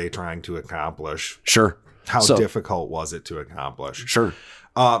what were they trying to accomplish? Sure. How difficult was it to accomplish? Sure.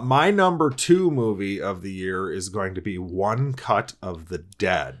 My number 2 movie of the year is going to be One Cut of the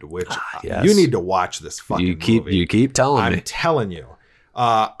Dead, which you need to watch this fucking movie. You keep telling me. I'm telling you.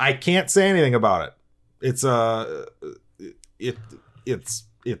 I can't say anything about it. It's a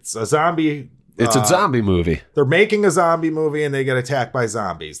zombie. It's a zombie movie. They're making a zombie movie and they get attacked by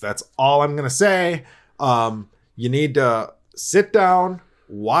zombies. That's all I'm going to say. You need to sit down,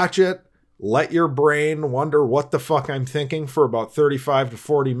 watch it, let your brain wonder what the fuck I'm thinking for about 35 to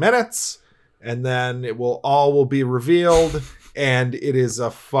 40 minutes. And then it will be revealed. And it is a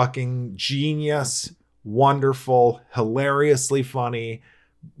fucking genius, wonderful, hilariously funny,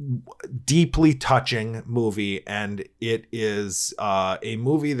 deeply touching movie, and it is a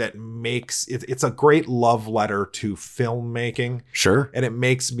movie that makes it's a great love letter to filmmaking. Sure. And it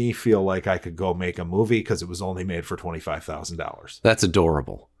makes me feel like I could go make a movie because it was only made for $25,000. That's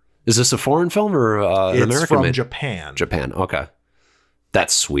adorable. Is this a foreign film or an it's American from made? Japan. Okay.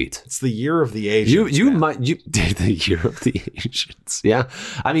 That's sweet. It's the year of the Asians. You did the year of the Asians. Yeah.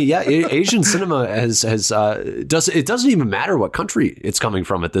 I mean, yeah, Asian cinema it doesn't even matter what country it's coming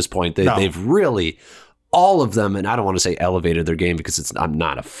from at this point. They've really, all of them, and I don't want to say elevated their game because I'm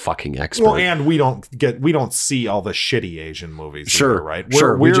not a fucking expert. Well, and we don't see all the shitty Asian movies. Sure, either, right?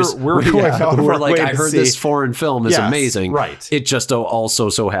 We're Like, I heard this foreign film is amazing. Right. It just also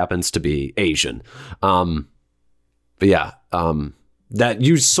so happens to be Asian. But yeah. That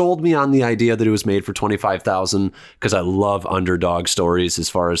you sold me on the idea that it was made for $25,000 because I love underdog stories as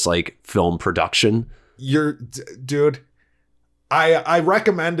far as like film production. Dude, I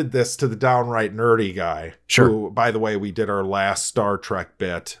recommended this to the Downright Nerdy guy. Sure. Who, by the way, we did our last Star Trek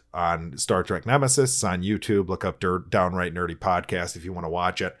bit on Star Trek Nemesis. It's on YouTube. Look up Downright Nerdy Podcast if you want to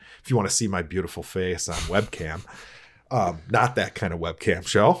watch it. If you want to see my beautiful face on webcam. Not that kind of webcam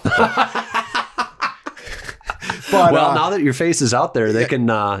show. But, now that your face is out there, they can,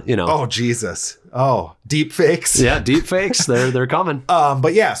 Oh, Jesus. Oh, deep fakes. Yeah, deep fakes. They're coming.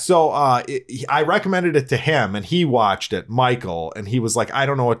 But yeah, so I recommended it to him and he watched it, Michael, and he was like, I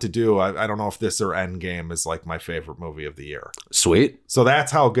don't know what to do. I don't know if this or Endgame is like my favorite movie of the year. Sweet. So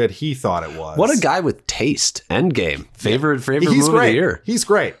that's how good he thought it was. What a guy with taste. Endgame. Favorite movie of the year. He's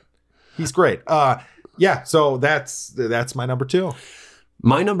great. Yeah, so that's my number 2.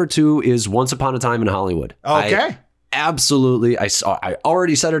 My number 2 is Once Upon a Time in Hollywood. Okay. I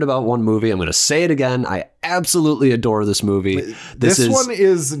already said it about one movie. I'm going to say it again. I absolutely adore this movie. This one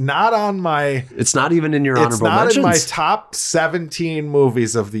is not on my... It's not even in your honorable mentions. It's not in my top 17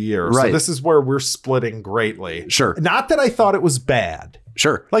 movies of the year. Right. So this is where we're splitting greatly. Sure. Not that I thought it was bad.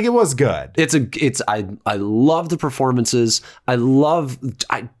 Sure. Like it was good. I love the performances. I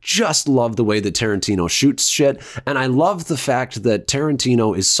just love the way that Tarantino shoots shit. And I love the fact that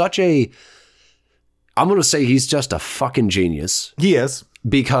Tarantino is I'm going to say he's just a fucking genius. He is.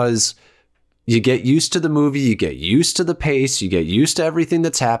 Because you get used to the movie, you get used to the pace, you get used to everything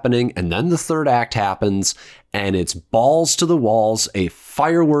that's happening, and then the third act happens, and it's balls to the walls, a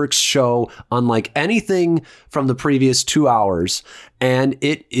fireworks show unlike anything from the previous 2 hours, and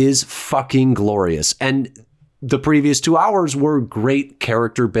it is fucking glorious. And the previous 2 hours were great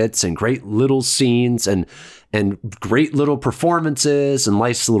character bits and great little scenes and great little performances and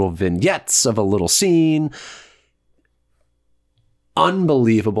nice little vignettes of a little scene.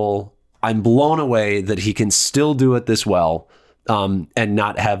 Unbelievable. I'm blown away that he can still do it this well and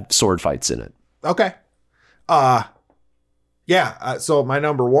not have sword fights in it. Okay. So my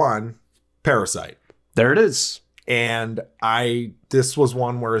number 1, Parasite. There it is. And this was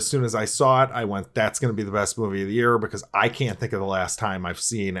one where as soon as I saw it, I went, that's going to be the best movie of the year, because I can't think of the last time I've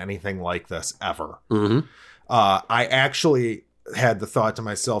seen anything like this ever. Mm-hmm. I actually had the thought to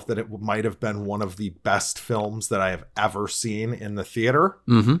myself that it might have been one of the best films that I have ever seen in the theater.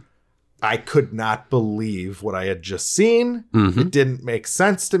 Mm-hmm. I could not believe what I had just seen. Mm-hmm. It didn't make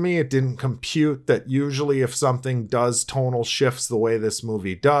sense to me. It didn't compute that usually if something does tonal shifts the way this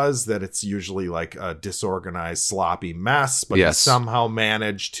movie does, that it's usually like a disorganized, sloppy mess. But Yes. he somehow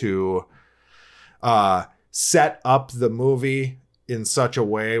managed to set up the movie in such a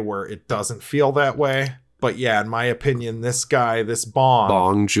way where it doesn't feel that way. But yeah, in my opinion, this guy, this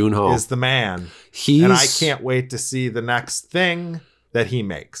Bong Joon-ho, is the man. He's, and I can't wait to see the next thing that he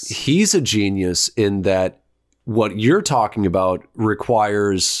makes. He's a genius in that what you're talking about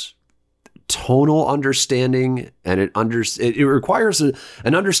requires tonal understanding, and it requires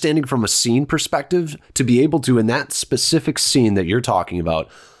an understanding from a scene perspective to be able to, in that specific scene that you're talking about,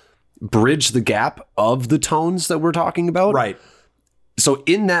 bridge the gap of the tones that we're talking about. Right. So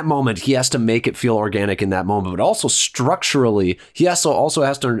in that moment, he has to make it feel organic in that moment, but also structurally, he also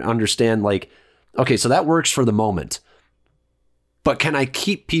has to understand, like, okay, so that works for the moment, but can I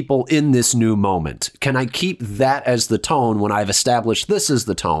keep people in this new moment? Can I keep that as the tone when I've established this is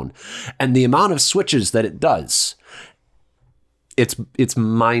the tone? And the amount of switches that it does, it's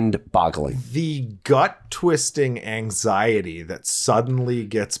mind-boggling. The gut-twisting anxiety that suddenly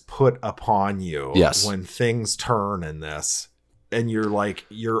gets put upon you when things turn in this. And you're like,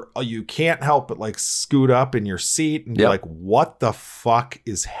 you can't help but like scoot up in your seat and be like, what the fuck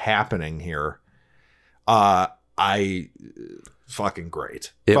is happening here? Fucking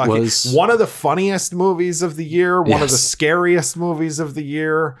great. It was one of the funniest movies of the year, one of the scariest movies of the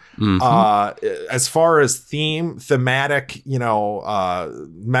year. Mm-hmm. As far as thematic,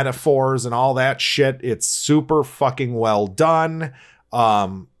 metaphors and all that shit, it's super fucking well done.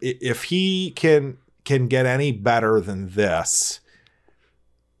 If he can get any better than this,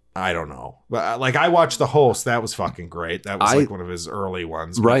 I don't know. But like, I watched The Host. That was fucking great. That was like one of his early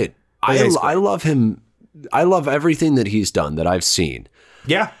ones. Right. I love him. I love everything that he's done that I've seen.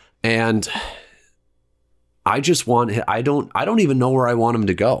 Yeah. And I just want, I don't even know where I want him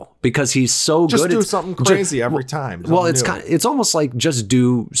to go, because he's so just good. Just do something crazy every time. Well, it's almost like just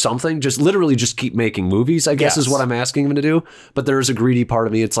do something, just literally just keep making movies, I guess is what I'm asking him to do. But there's a greedy part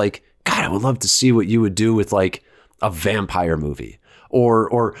of me. It's like, God, I would love to see what you would do with like a vampire movie or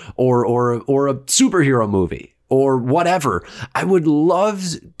a superhero movie or whatever. I would love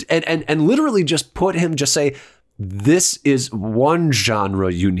and literally just put him, just say, this is one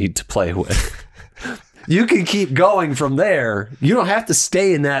genre you need to play with. You can keep going from there. You don't have to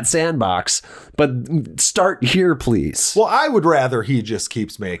stay in that sandbox, but start here, please. Well, I would rather he just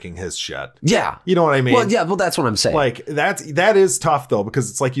keeps making his shit. Yeah. You know what I mean? Well, yeah, well, that's what I'm saying. Like, that is tough, though, because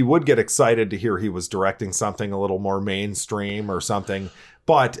it's like you would get excited to hear he was directing something a little more mainstream or something.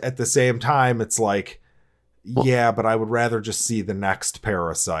 But at the same time, it's like, yeah, but I would rather just see the next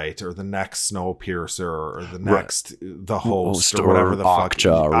Parasite or the next Snowpiercer or the next The Host or whatever the fuck.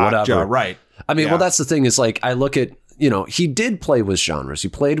 Okja or whatever. Right. I mean, well, that's the thing is, like, I look at, he did play with genres. He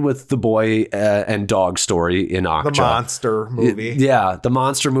played with the boy and dog story in Okja. The monster movie. The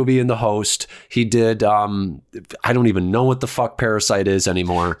monster movie in The Host. He did, I don't even know what the fuck Parasite is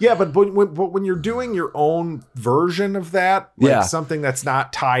anymore. Yeah, but when you're doing your own version of that, like something that's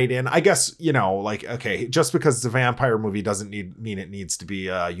not tied in, I guess, like, okay, just because it's a vampire movie doesn't mean it needs to be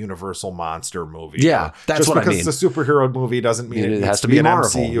a Universal monster movie. Yeah, that's what I mean. Just because it's a superhero movie doesn't mean it has to be an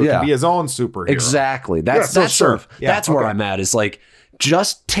Marvel. MCU. It can be his own superhero. Exactly. That's where I'm at, is like,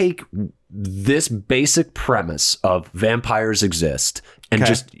 just take this basic premise of vampires exist and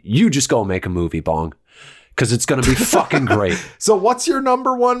just go make a movie, Bong, because it's going to be fucking great. So what's your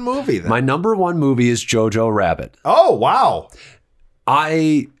number one movie then? My number one movie is Jojo Rabbit. Oh, wow.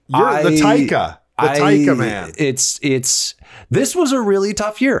 You're the Taika man. This was a really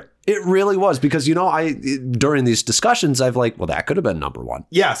tough year. It really was, because, during these discussions, I've like, well, that could have been number one.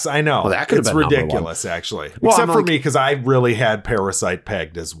 Yes, I know. Well, that could have been ridiculous, actually. Well, except for me, because I really had Parasite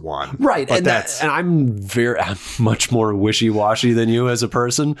pegged as one. Right. But and I'm much more wishy-washy than you as a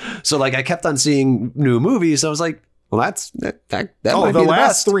person. So like, I kept on seeing new movies. I was like, well, that might be the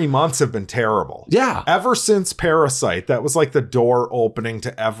last best. 3 months have been terrible. Yeah. Ever since Parasite, that was like the door opening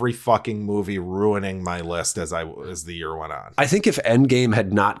to every fucking movie, ruining my list as the year went on. I think if Endgame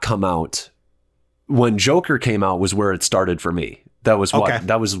had not come out when Joker came out was where it started for me. That was what? Okay.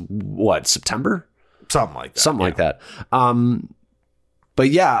 That was what, September? Something like that. Something like that. But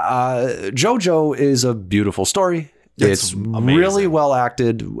yeah, JoJo is a beautiful story. It's really well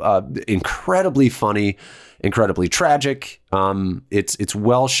acted, incredibly funny. incredibly tragic. It's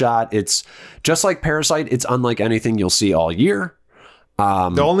well shot. It's just like Parasite. It's unlike anything you'll see all year.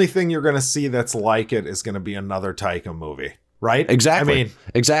 The only thing you're going to see that's like it is going to be another Taika movie, right? Exactly. I mean,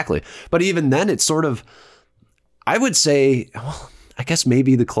 exactly. But even then, it's sort of, I would say, well, I guess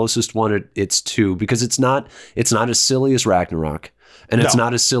maybe the closest one it's to, because it's not as silly as Ragnarok, and it's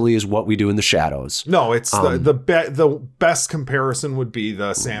not as silly as What We Do in the Shadows. No, it's the best comparison would be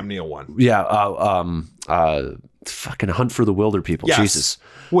the Sam Neill one. Yeah. Fucking Hunt for the Wilder People. Yes. Jesus.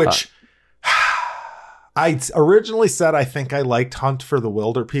 Which I originally said I think I liked Hunt for the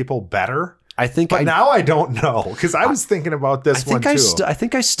Wilder People better. But now I don't know, because I was thinking about this one too. I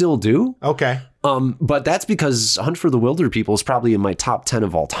think I still do. Okay. But that's because Hunt for the Wilder People is probably in my top 10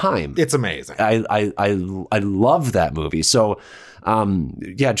 of all time. It's amazing. I love that movie. So,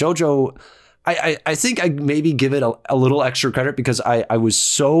 yeah, Jojo, I think I maybe give it a little extra credit because I was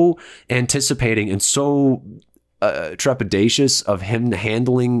so anticipating and so trepidatious of him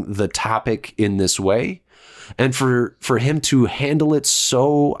handling the topic in this way. And for him to handle it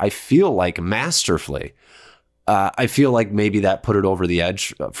so, I feel like, masterfully, I feel like maybe that put it over the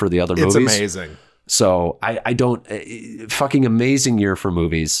edge for the other movies. It's amazing. So I don't, fucking amazing year for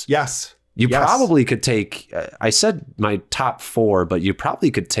movies. Yes. You probably could take, I said my top 4, but you probably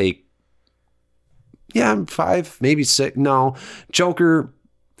could take, 5, maybe 6. No, Joker.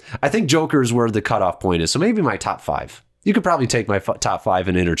 I think Joker is where the cutoff point is. So maybe my top 5. You could probably take my top 5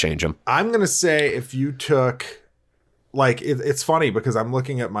 and interchange them. I'm going to say if you took, like, it's funny because I'm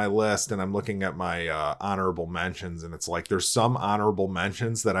looking at my list and I'm looking at my honorable mentions, and it's like there's some honorable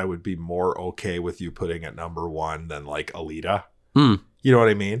mentions that I would be more okay with you putting at number 1 than like Alita. You know what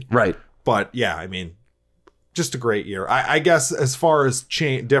I mean? Right. But yeah, I mean, just a great year. I guess as far as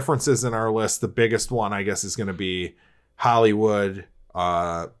differences in our list, the biggest one, I guess, is going to be Hollywood,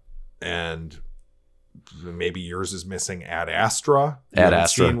 and maybe yours is missing Ad Astra. Ad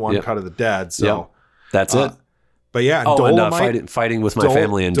Astra. Seen One Cut of the Dead. So that's it. But yeah, Dolomite, and fighting with my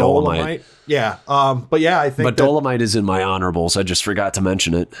family in Dolomite. Yeah. But yeah, I think. But Dolomite is in my honorables. I just forgot to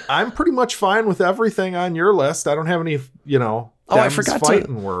mention it. I'm pretty much fine with everything on your list. I don't have any, I forgot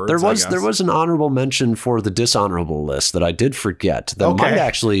fighting words. There was an honorable mention for the dishonorable list that I did forget. That might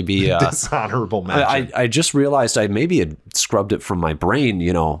actually be dishonorable mention. I just realized I maybe had scrubbed it from my brain.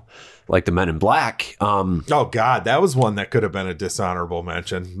 Like the Men in Black. Oh God, that was one that could have been a dishonorable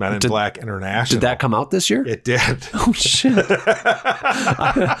mention. Men in Black International. Did that come out this year? It did. Oh shit!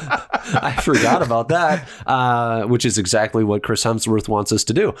 I forgot about that. Which is exactly what Chris Hemsworth wants us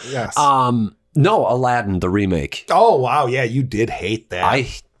to do. Yes. No, Aladdin, the remake. Oh wow, yeah, you did hate that. I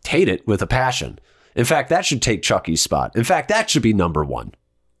hate it with a passion. In fact, that should take Chucky's spot. In fact, that should be number 1.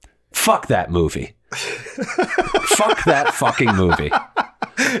 Fuck that movie. Fuck that fucking movie.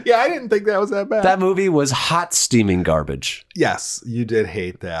 Yeah, I didn't think that was that bad. That movie was hot steaming garbage. Yes, you did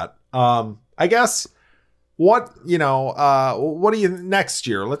hate that. I guess what do you next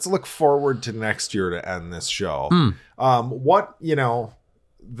year? Let's look forward to next year to end this show. What,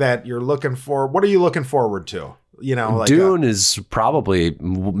 that you're looking for, what are you looking forward to? Like Dune is probably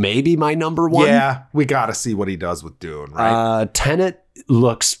maybe my number 1. Yeah, we got to see what he does with Dune, right? Tenet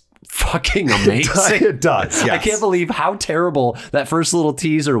looks fucking amazing. It does. Yes. I can't believe how terrible that first little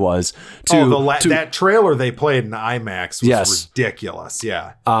teaser was. That trailer they played in IMAX was ridiculous.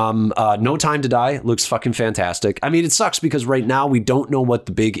 Yeah. No Time to Die looks fucking fantastic. I mean, it sucks because right now we don't know what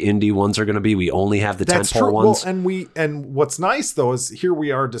the big indie ones are going to be. We only have the tentpole ones. Well, and what's nice though is here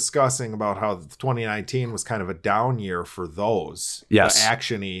we are discussing about how 2019 was kind of a down year for those. Yes.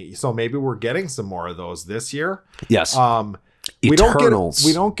 Action-y. So maybe we're getting some more of those this year. Yes. We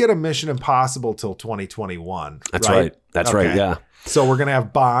don't get a Mission Impossible till 2021. That's right. That's right. Yeah. So we're gonna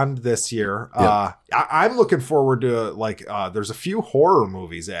have Bond this year. Yep. I'm looking forward to there's a few horror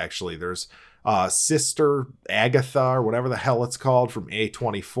movies actually. There's Sister Agatha or whatever the hell it's called from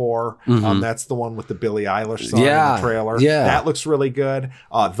A24. That's the one with the Billie Eilish song in the trailer. Yeah, that looks really good.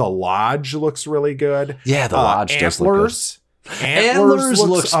 The Lodge looks really good. Yeah, The Lodge does look good. Antlers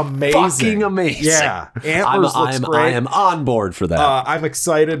looks amazing. Fucking amazing. Yeah, Antlers looks great. I am on board for that. I'm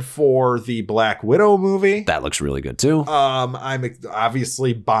excited for the Black Widow movie. That looks really good too. I'm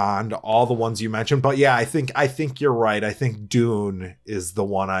obviously Bond, all the ones you mentioned, but yeah, I think you're right. I think Dune is the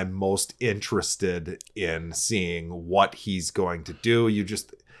one I'm most interested in seeing what he's going to do.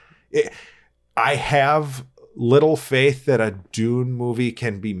 I have little faith that a Dune movie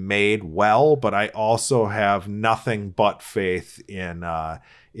can be made well, but I also have nothing but faith in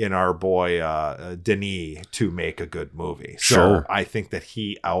our boy Denis to make a good movie. Sure. So I think that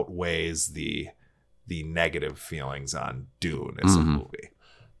he outweighs the negative feelings on Dune as a movie.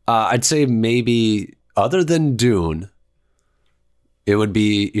 I'd say maybe other than Dune, it would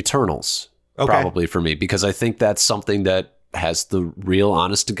be Eternals, Okay. probably for me, because I think that's something that has the real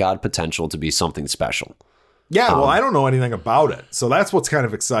honest to God potential to be something special. Yeah, well, I don't know anything about it. So that's what's kind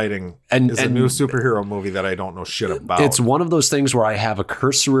of exciting And- is a and- new superhero movie that I don't know shit about. It's one of those things where I have a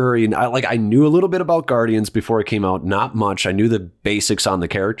cursory, and I knew a little bit about Guardians before it came out, not much. I knew the basics on the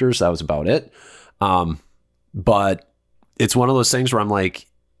characters. That was about it. But it's one of those things where I'm like,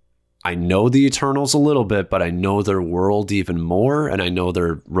 I know the Eternals a little bit, but I know their world even more, and I know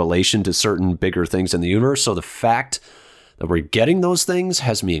their relation to certain bigger things in the universe. So the fact that we're getting those things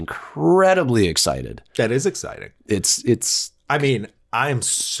has me incredibly excited. That is exciting. It's I mean, I'm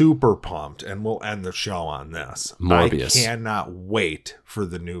super pumped, and we'll end the show on this. Morbius. I cannot wait for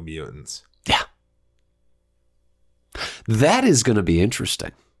the New Mutants. yeah. That is going to be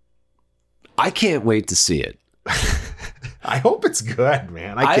interesting. I can't wait to see it. I hope it's good,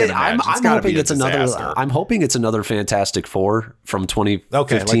 man. I can't imagine. I'm gotta hoping be a it's another. disaster. I'm hoping it's another Fantastic Four from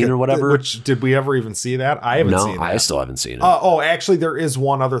 2015 Okay, or whatever. Which did we ever even see that? I haven't seen No, that. I still haven't seen it. Actually, there is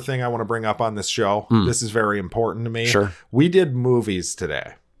one other thing I want to bring up on this show. This is very important to me. Sure. We did movies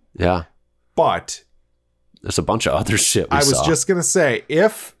today, Yeah, but there's a bunch of other shit we I was saw. just gonna say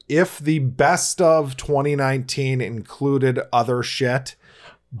if the best of 2019 included other shit,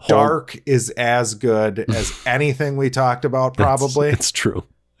 Dark is as good as anything we talked about, probably, It's true.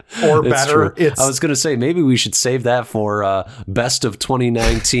 or It's better. true. It's I was gonna say maybe we should save that for best of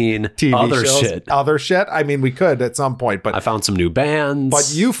 2019 TV other shows, shit. other shit. I mean, we could at some point, I but found some new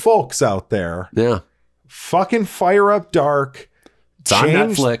bands. you folks out there, yeah, fucking fire up Dark. it's on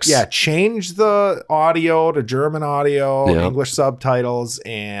Netflix. Yeah, change the audio to German audio, Yeah. English subtitles,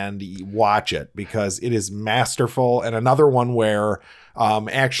 and watch it because it is masterful. And another one where,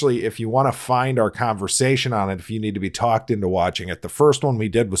 actually, if you want to find our conversation on it, if you need to be talked into watching it, the first one we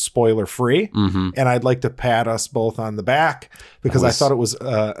did was spoiler free, and I'd like to pat us both on the back because I thought it was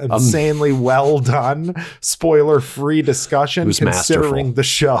insanely well done, spoiler free discussion was considering masterful. the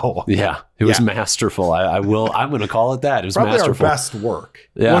show. Yeah, it was Yeah. masterful. I'm going to call it that. It was Probably masterful. our best work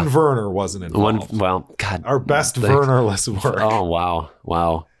Yeah. when Werner wasn't involved. God, Our best Wernerless work. Oh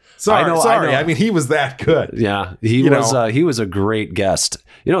wow. sorry, I know. I mean, he was that good. Yeah, he was a great guest.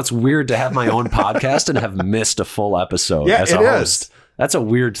 You know, it's weird to have my own podcast and have missed a full episode Yeah, as a it host. is. That's a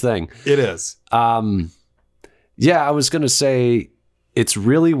weird thing. It is. Yeah, I was going to say it's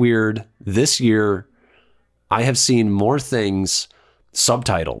really weird. This year, I have seen more things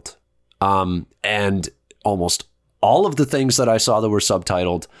subtitled. And almost all of the things that I saw that were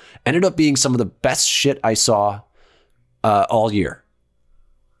subtitled ended up being some of the best shit I saw all year.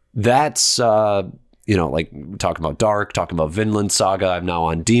 That's, like talking about Dark, talking about Vinland Saga. I'm now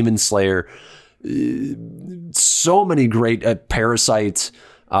on Demon Slayer. So many great Parasite.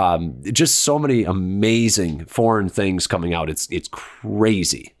 Just so many amazing foreign things coming out. It's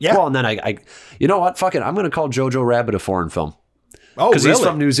crazy. Yeah. Well, and then I you know what? Fuck it. I'm going to call Jojo Rabbit a foreign film Oh, because really? he's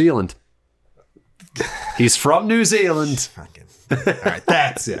from New Zealand. He's from New Zealand. Fucking- All right,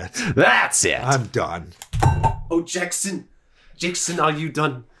 that's it. That's it. I'm done. Oh, Jackson, are you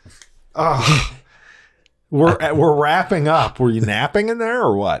done? We're wrapping up. Were you napping in there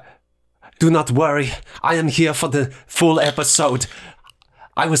or what? Do not worry. I am here for the full episode.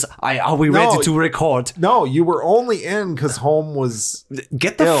 Are we No. ready to record? No, you were only in because home was.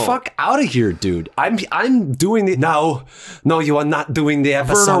 Get the Ew. fuck out of here, dude. I'm doing the No, you are not doing the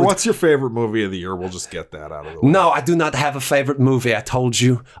episode. Werner, what's your favorite movie of the year? We'll just get that out of the way. No, I do not have a favorite movie. I told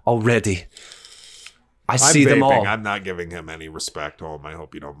you already. I I'm see them all. I'm not giving him any respect, home. I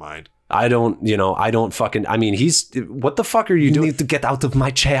hope you don't mind. I don't fucking, what the fuck are you doing? You need to get out of my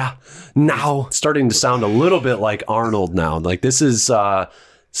chair now. It's starting to sound a little bit like Arnold now. Like this is a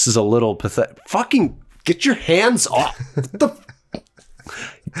little pathetic. Fucking get your hands off. What the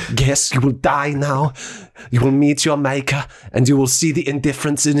Yes, you will die now. You will meet your maker and you will see the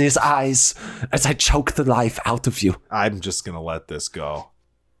indifference in his eyes as I choke the life out of you. I'm just going to let this go.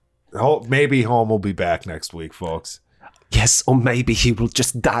 Maybe home will be back next week, folks. Yes, or maybe he will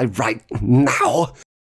just die right now.